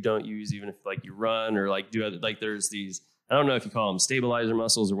hockey that you don't use even if like you run or like do other, like there's these, I don't know if you call them stabilizer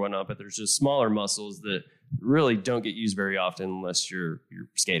muscles or whatnot, but there's just smaller muscles that really don't get used very often unless you're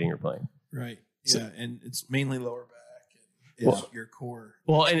skating or playing. Right. Yeah. So, and it's mainly lower back. Your core.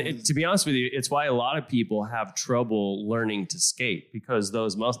 Well, and to be honest with you, it's why a lot of people have trouble learning to skate because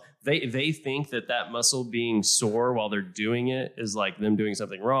those muscles, they think that muscle being sore while they're doing it is like them doing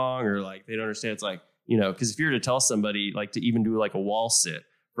something wrong or like they don't understand. It's like, because if you're to tell somebody like to even do like a wall sit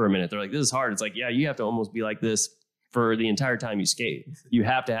for a minute, they're like, this is hard. It's like, yeah, you have to almost be like this for the entire time you skate. You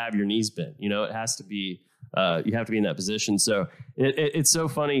have to have your knees bent. It has to be. You have to be in that position. So it's so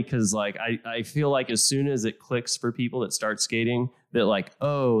funny because like I feel like as soon as it clicks for people that start skating, that like,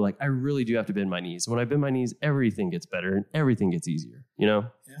 oh, like I really do have to bend my knees. When I bend my knees, everything gets better and everything gets easier, you know?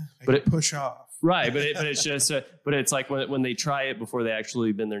 Yeah. But it push off. Right. But it's just, but it's like when they try it before they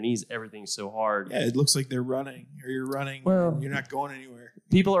actually bend their knees, everything's so hard. Yeah. It looks like they're running or you're running. Well, you're not going anywhere.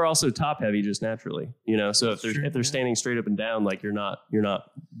 People are also top heavy just naturally, you know? So if they're standing straight up and down, like you're not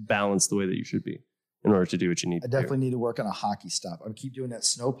balanced the way that you should be in order to do what you need to do. I definitely need to work on a hockey stop. I keep doing that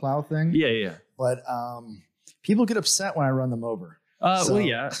snow-plow thing. Yeah. But people get upset when I run them over. Well,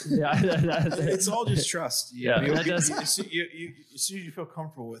 yeah. It's all just trust. As soon as you feel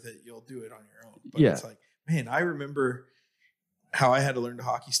comfortable with it, you'll do it on your own. But it's like, man, I remember how I had to learn to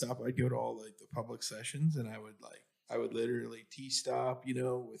hockey stop. I'd go to all like the public sessions, and I would literally T-stop, you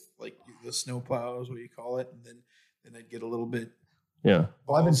know, with like the snowplow is what you call it, and then I'd get a little bit. Yeah.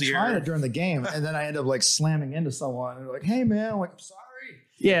 Well, I've been trying it during the game, and then I end up like slamming into someone, and they're like, "Hey, man," I'm like, "I'm sorry."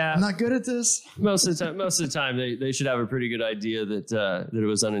 Yeah, I'm not good at this. Most of the time, they should have a pretty good idea that it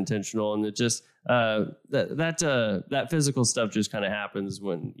was unintentional, and that just that physical stuff just kind of happens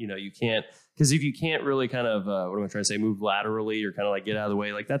when you can't, because if you can't really kind of what am I trying to say, move laterally or kind of like get out of the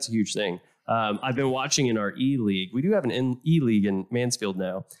way, like that's a huge thing. I've been watching in our E League. We do have an E League in Mansfield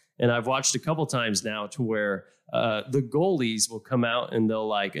now, and I've watched a couple times now to where the goalies will come out and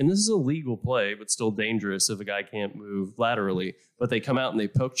they'll and this is a legal play, but still dangerous if a guy can't move laterally, but they come out and they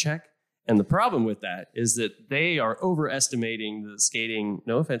poke check. And the problem with that is that they are overestimating the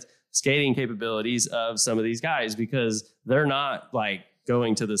skating capabilities of some of these guys, because they're not like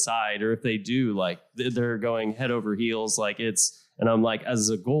going to the side, or if they do, like they're going head over heels. And I'm like, as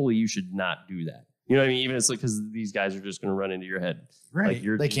a goalie, you should not do that. You know what I mean? Even it's like, because these guys are just going to run into your head. Right.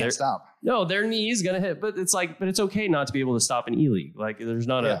 Like they can't stop. No, their knee is going to hit, but it's okay not to be able to stop an E-League. Like there's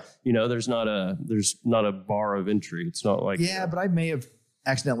not there's not a bar of entry. It's not like, but I may have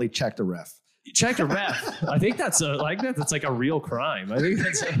accidentally checked a ref. Checked a ref. I think that's like a real crime. I think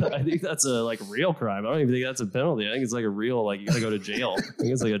that's a like real crime. I don't even think that's a penalty. I think it's like a real, like you got to go to jail. I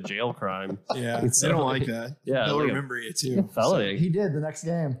think it's like a jail crime. Yeah. They don't like that. Yeah. They'll remember you too. Felony. So he did the next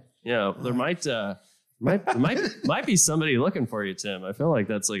game. Yeah, there might be somebody looking for you, Tim. I feel like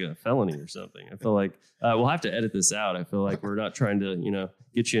that's like a felony or something. I feel like we'll have to edit this out. I feel like we're not trying to,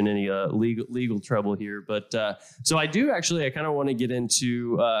 get you in any legal trouble here. But so I kind of want to get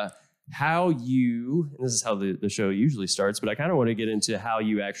into how you, and this is how the show usually starts, but I kind of want to get into how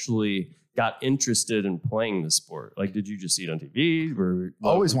you actually got interested in playing the sport. Like, did you just see it on TV? Or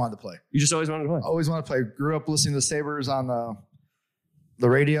always wanted to play. You just always wanted to play? Always wanted to play. Grew up listening to Sabres on the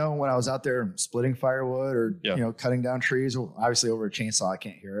radio when I was out there splitting firewood or cutting down trees. Obviously over a chainsaw I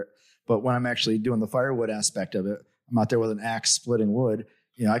can't hear it, but when I'm actually doing the firewood aspect of it, I'm out there with an axe splitting wood.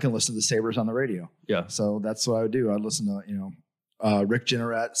 I can listen to the Sabres on the radio. Yeah. So that's what I would do. I'd listen to Rick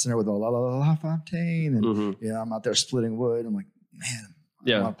Jeanneret sitting there with La La La Fontaine, and I'm out there splitting wood. I'm like,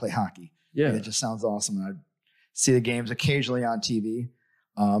 man, I want to play hockey. Yeah, and it just sounds awesome. And I'd see the games occasionally on TV.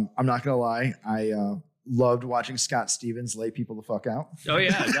 I'm not gonna lie, I loved watching Scott Stevens lay people the fuck out. Oh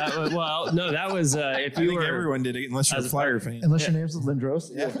yeah, that was if you were. Everyone did it unless you're a Flyer fan. Unless your name's Lindros.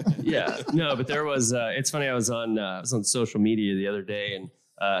 Yeah. No, but there was. It's funny. I was on social media the other day, and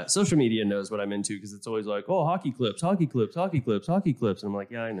social media knows what I'm into, because it's always like, oh, hockey clips. And I'm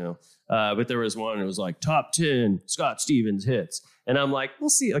like, yeah, I know. But there was one. It was like top 10 Scott Stevens hits. And I'm like, we'll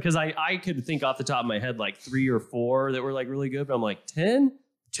see. Because I could think off the top of my head like 3 or 4 that were like really good. But I'm like, 10?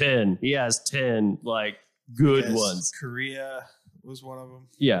 10. He has 10 like good ones. Korea was one of them.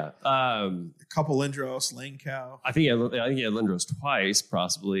 Yeah. A couple Lindros, Lane Cow. I think he had Lindros twice,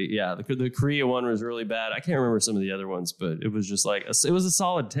 possibly. Yeah. The Korea one was really bad. I can't remember some of the other ones, but it was just like, it was a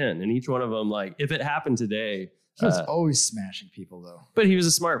solid 10. And each one of them, like, if it happened today. He was always smashing people, though. But he was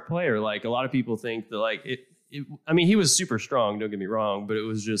a smart player. Like, a lot of people think that, like, he was super strong, don't get me wrong, but it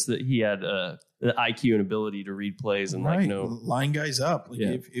was just that he had the IQ and ability to read plays and line guys up. Like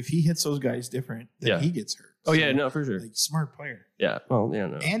if he hits those guys different, then he gets hurt. Oh, yeah, no, for sure. Like, smart player. Yeah, well, yeah,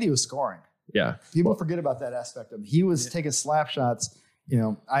 no. And he was scoring. Yeah. People forget about that aspect of him. He was taking slap shots.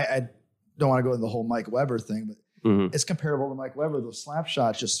 I don't want to go into the whole Mike Weber thing, but it's comparable to Mike Weber. Those slap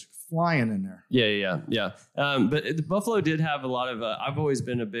shots just flying in there. Yeah. But Buffalo did have a lot of. I've always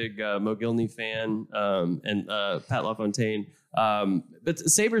been a big Mogilny fan, and Pat LaFontaine. But the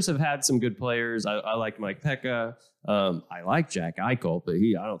Sabres have had some good players. I like Mike Pekka. I like Jack Eichel, but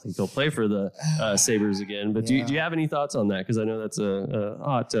I don't think he'll play for the Sabres again. But do you have any thoughts on that? Because I know that's a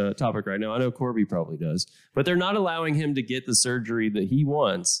hot topic right now. I know Corby probably does, but they're not allowing him to get the surgery that he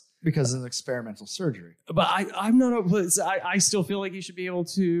wants. Because it's experimental surgery. But I'm not. I still feel like he should be able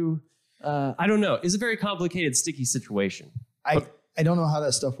to. I don't know. It's a very complicated, sticky situation. I I don't know how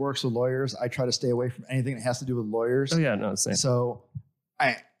that stuff works with lawyers. I try to stay away from anything that has to do with lawyers. Oh yeah, no, same. So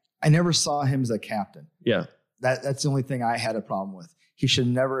I never saw him as a captain. Yeah. That's the only thing I had a problem with. He should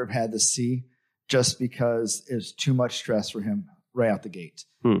never have had the C just because it was too much stress for him right out the gate.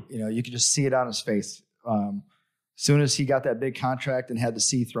 You know, you could just see it on his face. As soon as he got that big contract and had the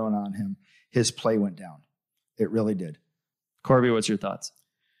C thrown on him, his play went down. It really did. Corby, what's your thoughts?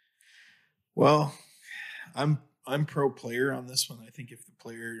 Well, I'm pro player on this one. I think if the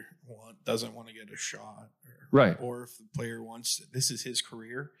player doesn't want to get a shot, or if the player wants to, this is his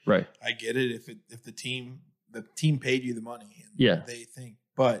career, right? I get it. If the team paid you the money, and they think,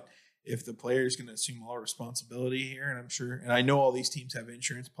 but if the player is going to assume all responsibility here, and I'm sure, and I know all these teams have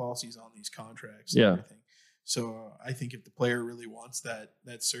insurance policies on these contracts, and everything. So I think if the player really wants that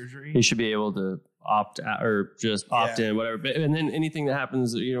surgery, he should be able to opt out or just opt in, whatever. But, and then anything that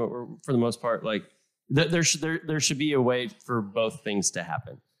happens, you know, or for the most part, like there should be a way for both things to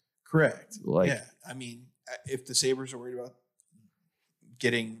happen. Correct. Like, yeah, I mean, if the Sabres are worried about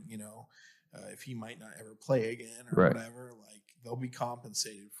getting, you know, if he might not ever play again or whatever, like they'll be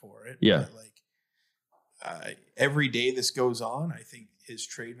compensated for it. Yeah. But like every day this goes on, I think his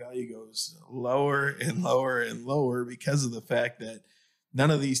trade value goes lower and lower and lower because of the fact that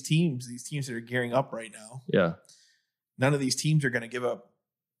none of these teams that are gearing up right now, none of these teams are going to give up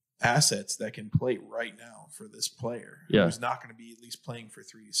assets that can play right now for this player who's not going to be at least playing for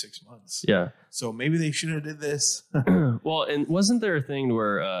 3 to 6 months. Yeah. So maybe they should have did this. Well, and wasn't there a thing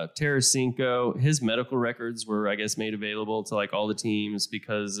where Tarasenko, his medical records were, I guess, made available to like all the teams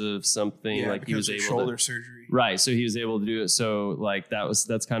because of something like he was able shoulder surgery. Right. So he was able to do it. So like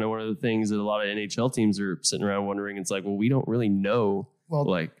that's kind of one of the things that a lot of NHL teams are sitting around wondering. It's like, well, we don't really know. Well,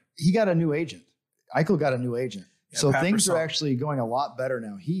 like he got a new agent. Eichel got a new agent. Yeah, so things are actually going a lot better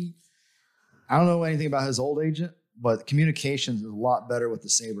now. I don't know anything about his old agent, but communications is a lot better with the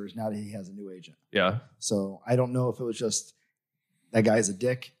Sabres now that he has a new agent. Yeah. So I don't know if it was just that guy's a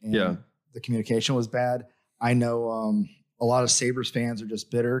dick and the communication was bad. I know a lot of Sabres fans are just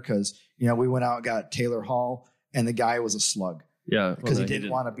bitter because, you know, we went out and got Taylor Hall and the guy was a slug. Yeah. Because he didn't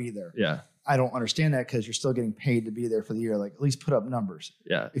want to be there. Yeah. I don't understand that because you're still getting paid to be there for the year. Like, at least put up numbers.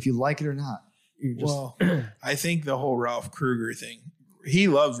 Yeah. If you like it or not. Well, I think the whole Ralph Kruger thing, he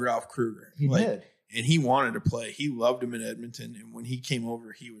loved Ralph Kruger. He did. And he wanted to play. He loved him in Edmonton. And when he came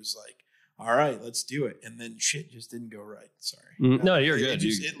over, he was like, all right, let's do it. And then shit just didn't go right. Sorry. No, you're good.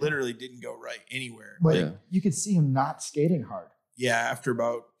 It literally didn't go right anywhere. But you could see him not skating hard. Yeah, after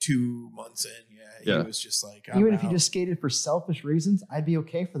about 2 months in, he was just like, even if he just skated for selfish reasons, I'd be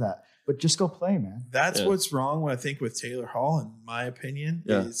okay for that. But just go play, man. That's what's wrong, I think, with Taylor Hall, in my opinion,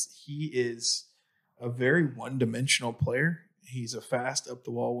 is he is a very one-dimensional player. He's a fast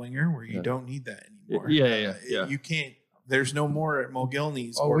up-the-wall winger where you don't need that anymore. You can't. There's no more at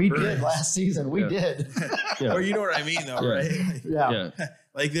Mogilny's. Oh, we did last season. We did. Or you know what I mean, though, right?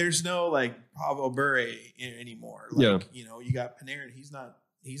 Like there's no like Pavel Bure anymore. Like, you know, you got Panarin. He's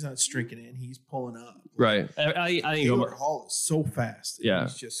not streaking in. He's pulling up. Right. I think Taylor Hall is so fast. Yeah.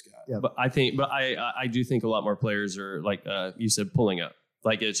 He's just got. Yeah. But I do think a lot more players are like you said, pulling up.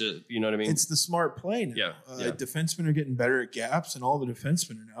 Like it's just, you know what I mean? It's the smart play now. Defensemen are getting better at gaps, and all the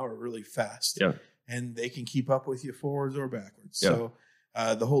defensemen are really fast. Yeah. And they can keep up with you forwards or backwards. Yeah.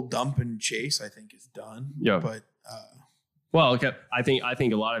 So the whole dump and chase, I think, is done. Yeah. But well, okay. I think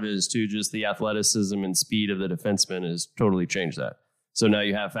a lot of it is too just the athleticism and speed of the defenseman has totally changed that. So now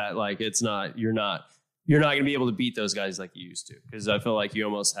you have you're not going to be able to beat those guys like you used to, because I feel like you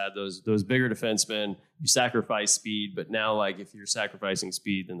almost had those bigger defensemen. You sacrifice speed, but now like if you're sacrificing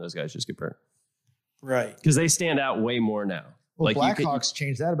speed, then those guys just get burnt. Right. Because they stand out way more now. Well, like Blackhawks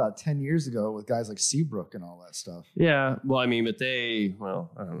changed that about 10 years ago with guys like Seabrook and all that stuff. Yeah. Well, I mean, but I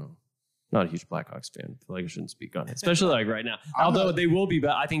don't know. Not a huge Blackhawks fan. I feel like I shouldn't speak on it, especially like right now. Although they will be,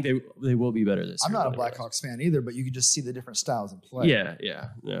 I think they will be better this year. I'm not a Blackhawks fan either, but you can just see the different styles of play. Yeah,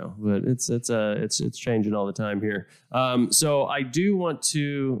 no, but it's changing all the time here. So I do want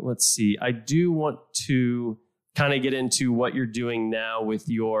to kind of get into what you're doing now with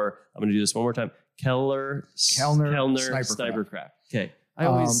your. I'm going to do this one more time. Kellner Sniper Craft. Okay, I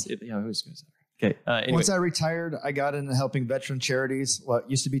always go that. Okay. Anyway. Once I retired, I got into helping veteran charities. What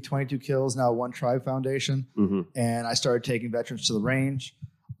used to be 22 Kills, now One Tribe Foundation. Mm-hmm. And I started taking veterans to the range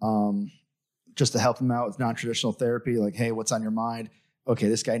just to help them out with non-traditional therapy. Like, hey, what's on your mind? Okay,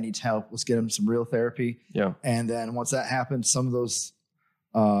 this guy needs help. Let's get him some real therapy. Yeah. And then once that happened, some of those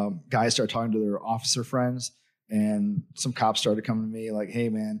guys started talking to their officer friends, and some cops started coming to me like, hey,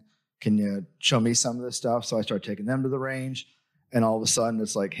 man, can you show me some of this stuff? So I started taking them to the range. And all of a sudden,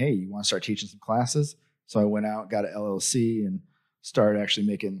 it's like, hey, you want to start teaching some classes? So I went out, got an LLC, and started actually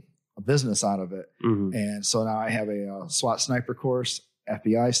making a business out of it. Mm-hmm. And so now I have a SWAT sniper course,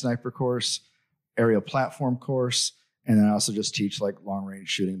 FBI sniper course, aerial platform course. And then I also just teach like long range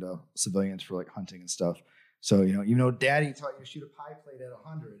shooting to civilians for like hunting and stuff. So, daddy taught you to shoot a pie plate at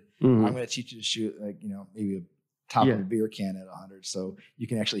 100. Mm-hmm. I'm going to teach you to shoot like, maybe a top of a beer can at 100. So you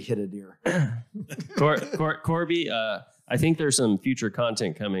can actually hit a deer. Corby, I think there's some future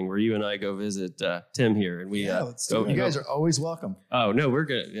content coming where you and I go visit Tim here, and we let's do you guys are always welcome. Oh no, we're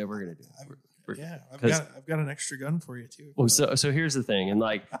gonna do it. I've got an extra gun for you too. Well, so here's the thing, and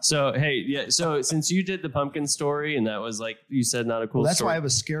so since you did the pumpkin story, and that was like you said, not a cool. That's story. why I have a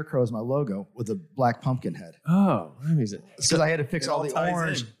scarecrow as my logo with a black pumpkin head. Oh, that makes it. Because I had to fix all the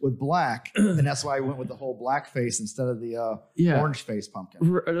orange with black, and that's why I went with the whole black face instead of the orange face pumpkin.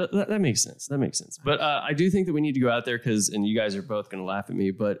 That makes sense. But I do think that we need to go out there and you guys are both going to laugh at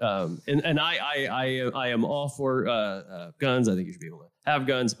me, but and I am all for guns. I think you should be able to have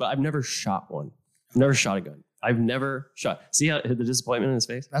guns, but I've never shot one. I've never shot a gun. I've never shot. See how the disappointment in his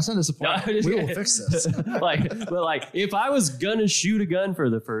face? That's not disappointment. We will fix this. But if I was gonna shoot a gun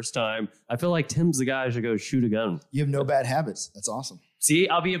for the first time, I feel like Tim's the guy who should go shoot a gun. You have no bad habits. That's awesome. See,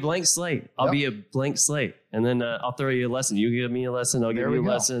 I'll be a blank slate. And then I'll throw you a lesson. You give me a lesson. I'll give you a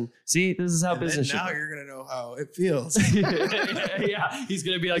lesson. See, this is how business should. Now you're gonna know how it feels. Yeah, he's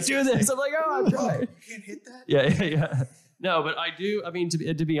gonna be like, do this. I'm like, oh, I'm trying. You can't hit that. Yeah. No, but I do. I mean,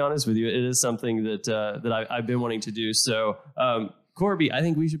 to be honest with you, it is something that I've been wanting to do. So, Corby, I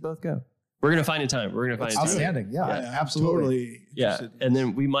think we should both go. We're gonna find a time. Outstanding. Yeah, absolutely. Yeah, and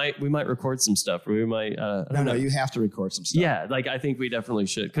then we might record some stuff. Or we might. No, you have to record some stuff. Yeah, I think we definitely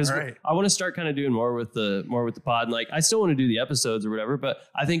should because I want to start kind of doing more with the pod. And I still want to do the episodes or whatever, but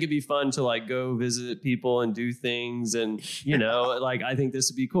I think it'd be fun to go visit people and do things, and I think this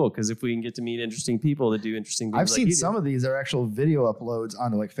would be cool because if we can get to meet interesting people that do interesting things. I've seen some of these are actual video uploads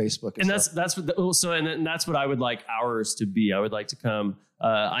onto Facebook, and that's what I would like ours to be. I would like to come.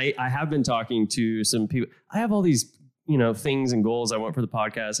 I have been talking to some people. I have all these, things and goals I want for the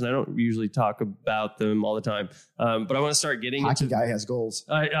podcast, and I don't usually talk about them all the time. But I want to start getting Hockey guy has goals.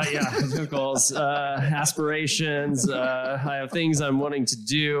 Yeah, goals, aspirations. I have things I'm wanting to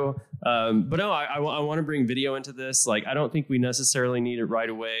do. But no, I want to bring video into this. I don't think we necessarily need it right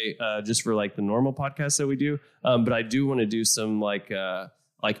away, just for the normal podcasts that we do. But I do want to do some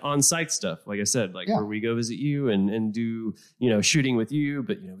on-site stuff, like I said, where we go visit you and do, shooting with you,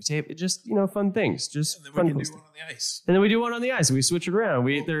 but, we tape it, just, fun things, just and then fun we can things. do one on the ice. And then we do one on the ice. We switch it around.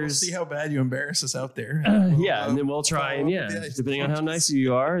 We'll see how bad you embarrass us out there. And then we'll try depending on how nice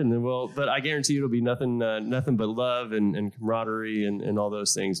you are. And then but I guarantee it'll be nothing but love and camaraderie and all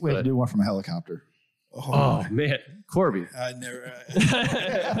those things. We have to do one from a helicopter. Oh man, Corby. I never.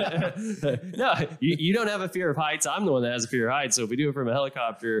 No, you don't have a fear of heights. I'm the one that has a fear of heights. So if we do it from a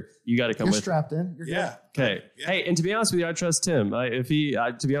helicopter, you got to come. You're with strapped in. You're good. Okay. Yeah. Hey, and to be honest with you, I trust Tim. To be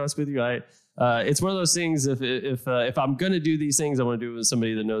honest with you, it's one of those things. If I'm gonna do these things, I want to do it with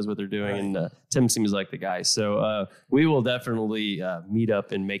somebody that knows what they're doing, and Tim seems like the guy. So we will definitely meet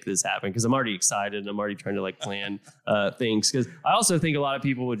up and make this happen because I'm already excited and I'm already trying to plan things. Because I also think a lot of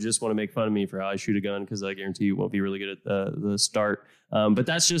people would just want to make fun of me for how I shoot a gun because I guarantee you won't be really good at the start. But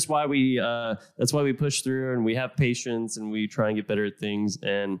that's just why we push through and we have patience and we try and get better at things,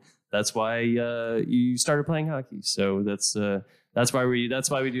 and that's why you started playing hockey. So that's why we do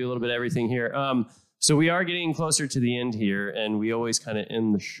a little bit of everything here. So we are getting closer to the end here, and we always kind of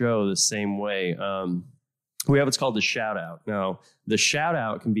end the show the same way. We have what's called the shout out. Now, the shout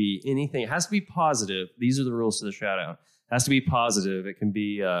out can be anything. It has to be positive. These are the rules to the shout out. It has to be positive. It can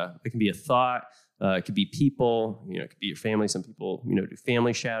be a thought. It could be people. It could be your family. Some people do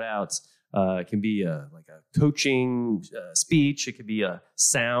family shout outs. It can be a coaching speech. It could be a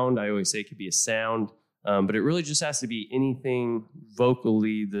sound. I always say it could be a sound. But it really just has to be anything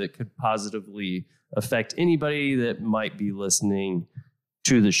vocally that could positively affect anybody that might be listening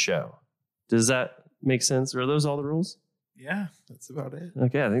to the show. Does that make sense? Are those all the rules? Yeah, that's about it.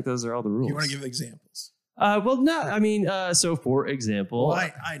 Okay, I think those are all the rules. You want to give examples? Well, no, I mean, so for example,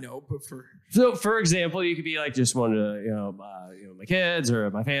 I know, but for example, you could be just one to, my kids or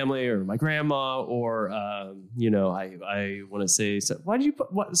my family or my grandma or, I want to say, so why did you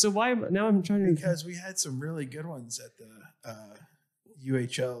put what? So why now I'm trying to, because we had some really good ones at the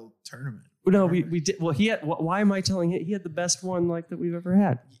UHL tournament. No, we did. Well, he had, why am I telling it? He had the best one that we've ever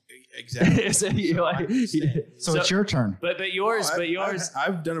had. Exactly. So it's your turn. But yours,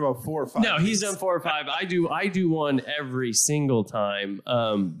 I've done about 4 or 5. No, he's done 4 or 5. I do one every single time.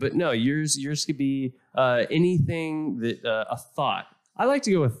 But no, yours could be anything that a thought. I like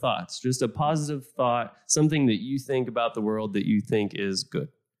to go with thoughts, just a positive thought, something that you think about the world that you think is good.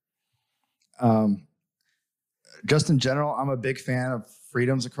 Just in general, I'm a big fan of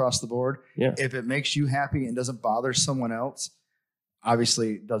freedoms across the board. Yeah. If it makes you happy and doesn't bother someone else,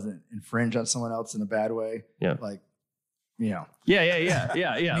 obviously doesn't infringe on someone else in a bad way. Yeah. Like, you know.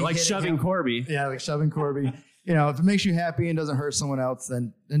 Yeah. Like shoving Corby. Yeah, like shoving Corby. You know, if it makes you happy and doesn't hurt someone else,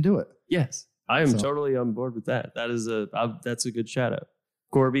 then do it. Yes. I am totally on board with that. That's a good shout out.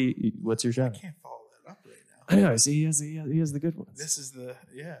 Corby, what's your shout out? I can't follow that up right now. I know. See, he has the good ones. This is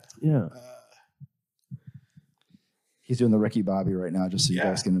Yeah. He's doing the Ricky Bobby right now, just so you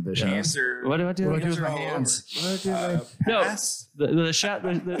guys can envision. What do I do? What do I do with my hands? The shout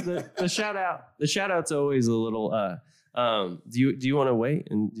out. The shout out's always a little. Do you want to wait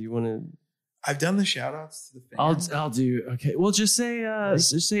and do you want to? I've done the shout outs to the fans. I'll do. Okay. Well, just say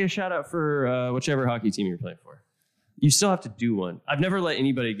a shout out for whichever hockey team you're playing for. You still have to do one. I've never let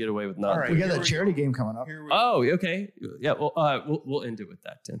anybody get away with not. All right, we got that charity game coming up. Oh, okay. Yeah. Well, we'll end it with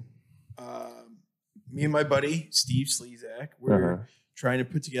that, Tim. Me and my buddy Steve Slezak, we're trying to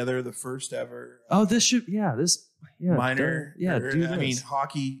put together the first ever. Minor. I mean,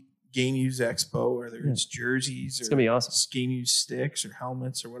 hockey game use expo, whether it's jerseys or it's gonna be awesome. Game use sticks or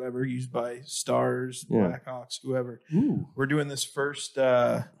helmets or whatever used by Stars, Blackhawks, whoever. Ooh. We're doing this first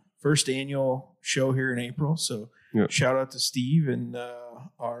annual show here in April. So shout out to Steve and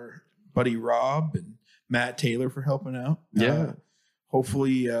our buddy Rob and Matt Taylor for helping out.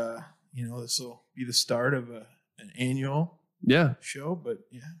 Hopefully, this will be the start of an annual show. But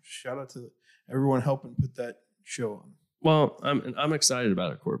shout out to everyone helping put that show on. Well, I'm excited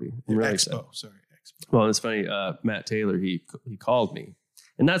about it, Corby. I'm really excited. Expo. Well, it's funny. Matt Taylor, he called me,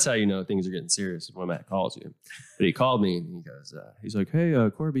 and that's how you know things are getting serious when Matt calls you. But he called me and he goes, he's like, "Hey,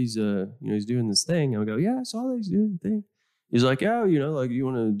 Corby's, he's doing this thing." And I go, "Yeah, I saw that he's doing the thing." He's like, "Yeah, you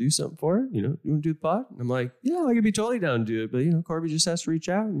want to do something for it? You want to do the pod?" And I'm like, "Yeah, I could be totally down to do it, but Corby just has to reach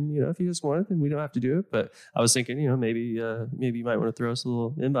out, and if he just wanted, then we don't have to do it." But I was thinking, maybe you might want to throw us a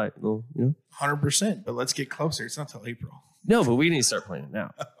little invite, 100%. But let's get closer. It's not till April. No, but we need to start planning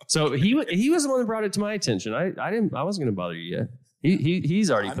now. So he was the one that brought it to my attention. I wasn't going to bother you yet.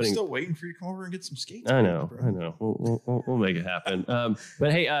 He's already I'm still waiting for you to come over and get some skates. I know. We'll make it happen.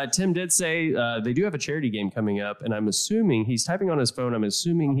 But hey, Tim did say they do have a charity game coming up, and I'm assuming he's typing on his phone. I'm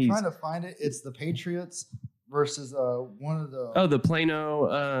trying to find it. It's the Patriots versus one of the. The Plano.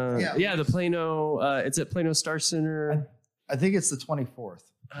 The Plano. It's at Plano Star Center. I think it's the 24th,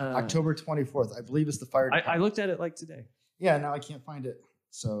 October 24th. I believe it's the fire. I looked at it like today. Yeah, now I can't find it.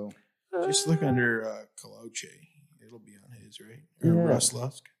 So just look under Coloche. It'll be on his, right? Or Russ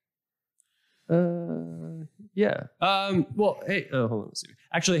Lusk. Yeah. Well, hey, hold on. Let's see.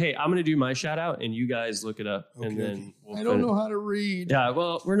 Actually, hey, I'm going to do my shout out and you guys look it up. Okay. And then I don't know how to read. Yeah.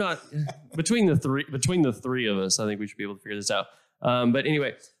 Well, we're not between the three of us. I think we should be able to figure this out. But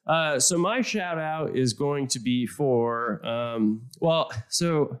anyway, so my shout out is going to be for,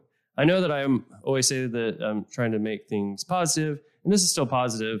 so I know that I always say that I'm trying to make things positive, and this is still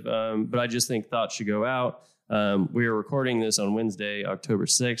positive, but I just think thoughts should go out. We are recording this on Wednesday, October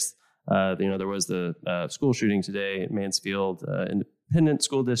 6th. There was the school shooting today at Mansfield Independent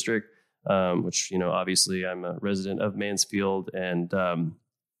School District, which, obviously I'm a resident of Mansfield, and I'm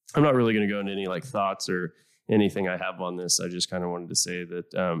not really going to go into any thoughts or anything I have on this. I just kind of wanted to say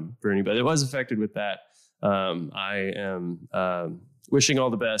that for anybody that was affected with that, I am wishing all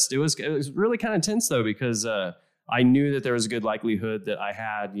the best. It was really kind of tense though, because I knew that there was a good likelihood that I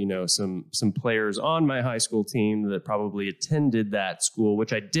had, some players on my high school team that probably attended that school,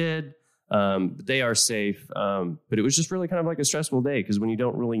 which I did. But they are safe. But it was just really kind of like a stressful day, because when you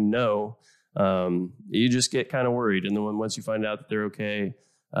don't really know, you just get kind of worried. And then once you find out that they're okay,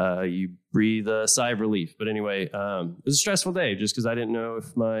 you breathe a sigh of relief. But anyway, it was a stressful day just because I didn't know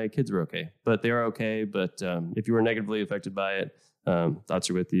if my kids were okay. But they are okay. But if you were negatively affected by it, thoughts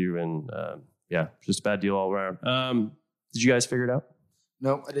are with you. And just a bad deal all around. Did you guys figure it out?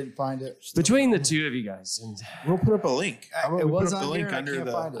 Nope, I didn't find it. Between the two of you guys. And we'll put up a link. It was on the link under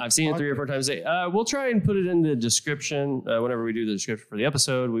the. I've seen it 3 or 4 times. We'll try and put it in the description whenever we do the description for the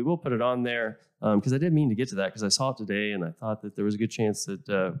episode. We will put it on there because I did mean to get to that because I saw it today and I thought that there was a good chance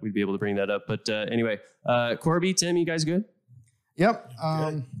that we'd be able to bring that up. But anyway, Corby, Tim, you guys good? Yep.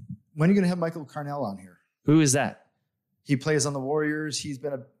 When are you going to have Michael Carnell on here? Who is that? He plays on the Warriors. He's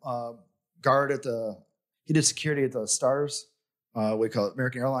been a guard he did security at the Stars. We call it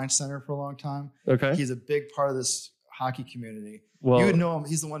American Airlines Center for a long time. Okay. He's a big part of this hockey community. Well, you would know him.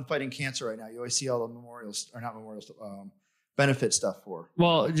 He's the one fighting cancer right now. You always see all the benefit stuff for.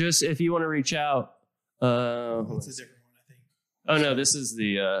 Well, just if you want to reach out. That's a different one, I think. Oh no, this is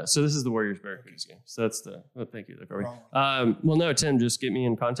the Warriors Barracudas game. So that's thank you, Corey. Well, no, Tim, just get me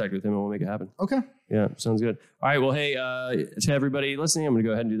in contact with him and we'll make it happen. Okay. Yeah, sounds good. All right, well, hey, to everybody listening, I'm going to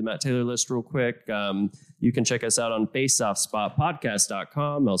go ahead and do the Matt Taylor list real quick. You can check us out on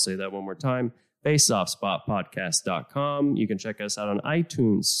faceoffspotpodcast.com. I'll say that one more time. faceoffspotpodcast.com. You can check us out on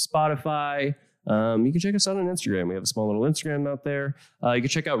iTunes, Spotify. You can check us out on Instagram. We have a small little Instagram out there. You can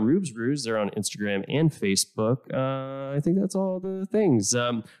check out Rube's Brews. They're on Instagram and Facebook. I think that's all the things.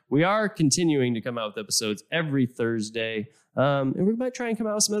 We are continuing to come out with episodes every Thursday. And we might try and come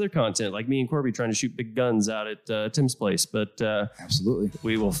out with some other content, like me and Corby trying to shoot big guns out at Tim's place. But absolutely,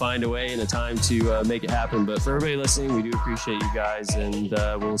 we will find a way and a time to make it happen. But for everybody listening, we do appreciate you guys, and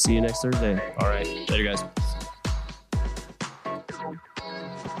we'll see you next Thursday. All right, later, guys.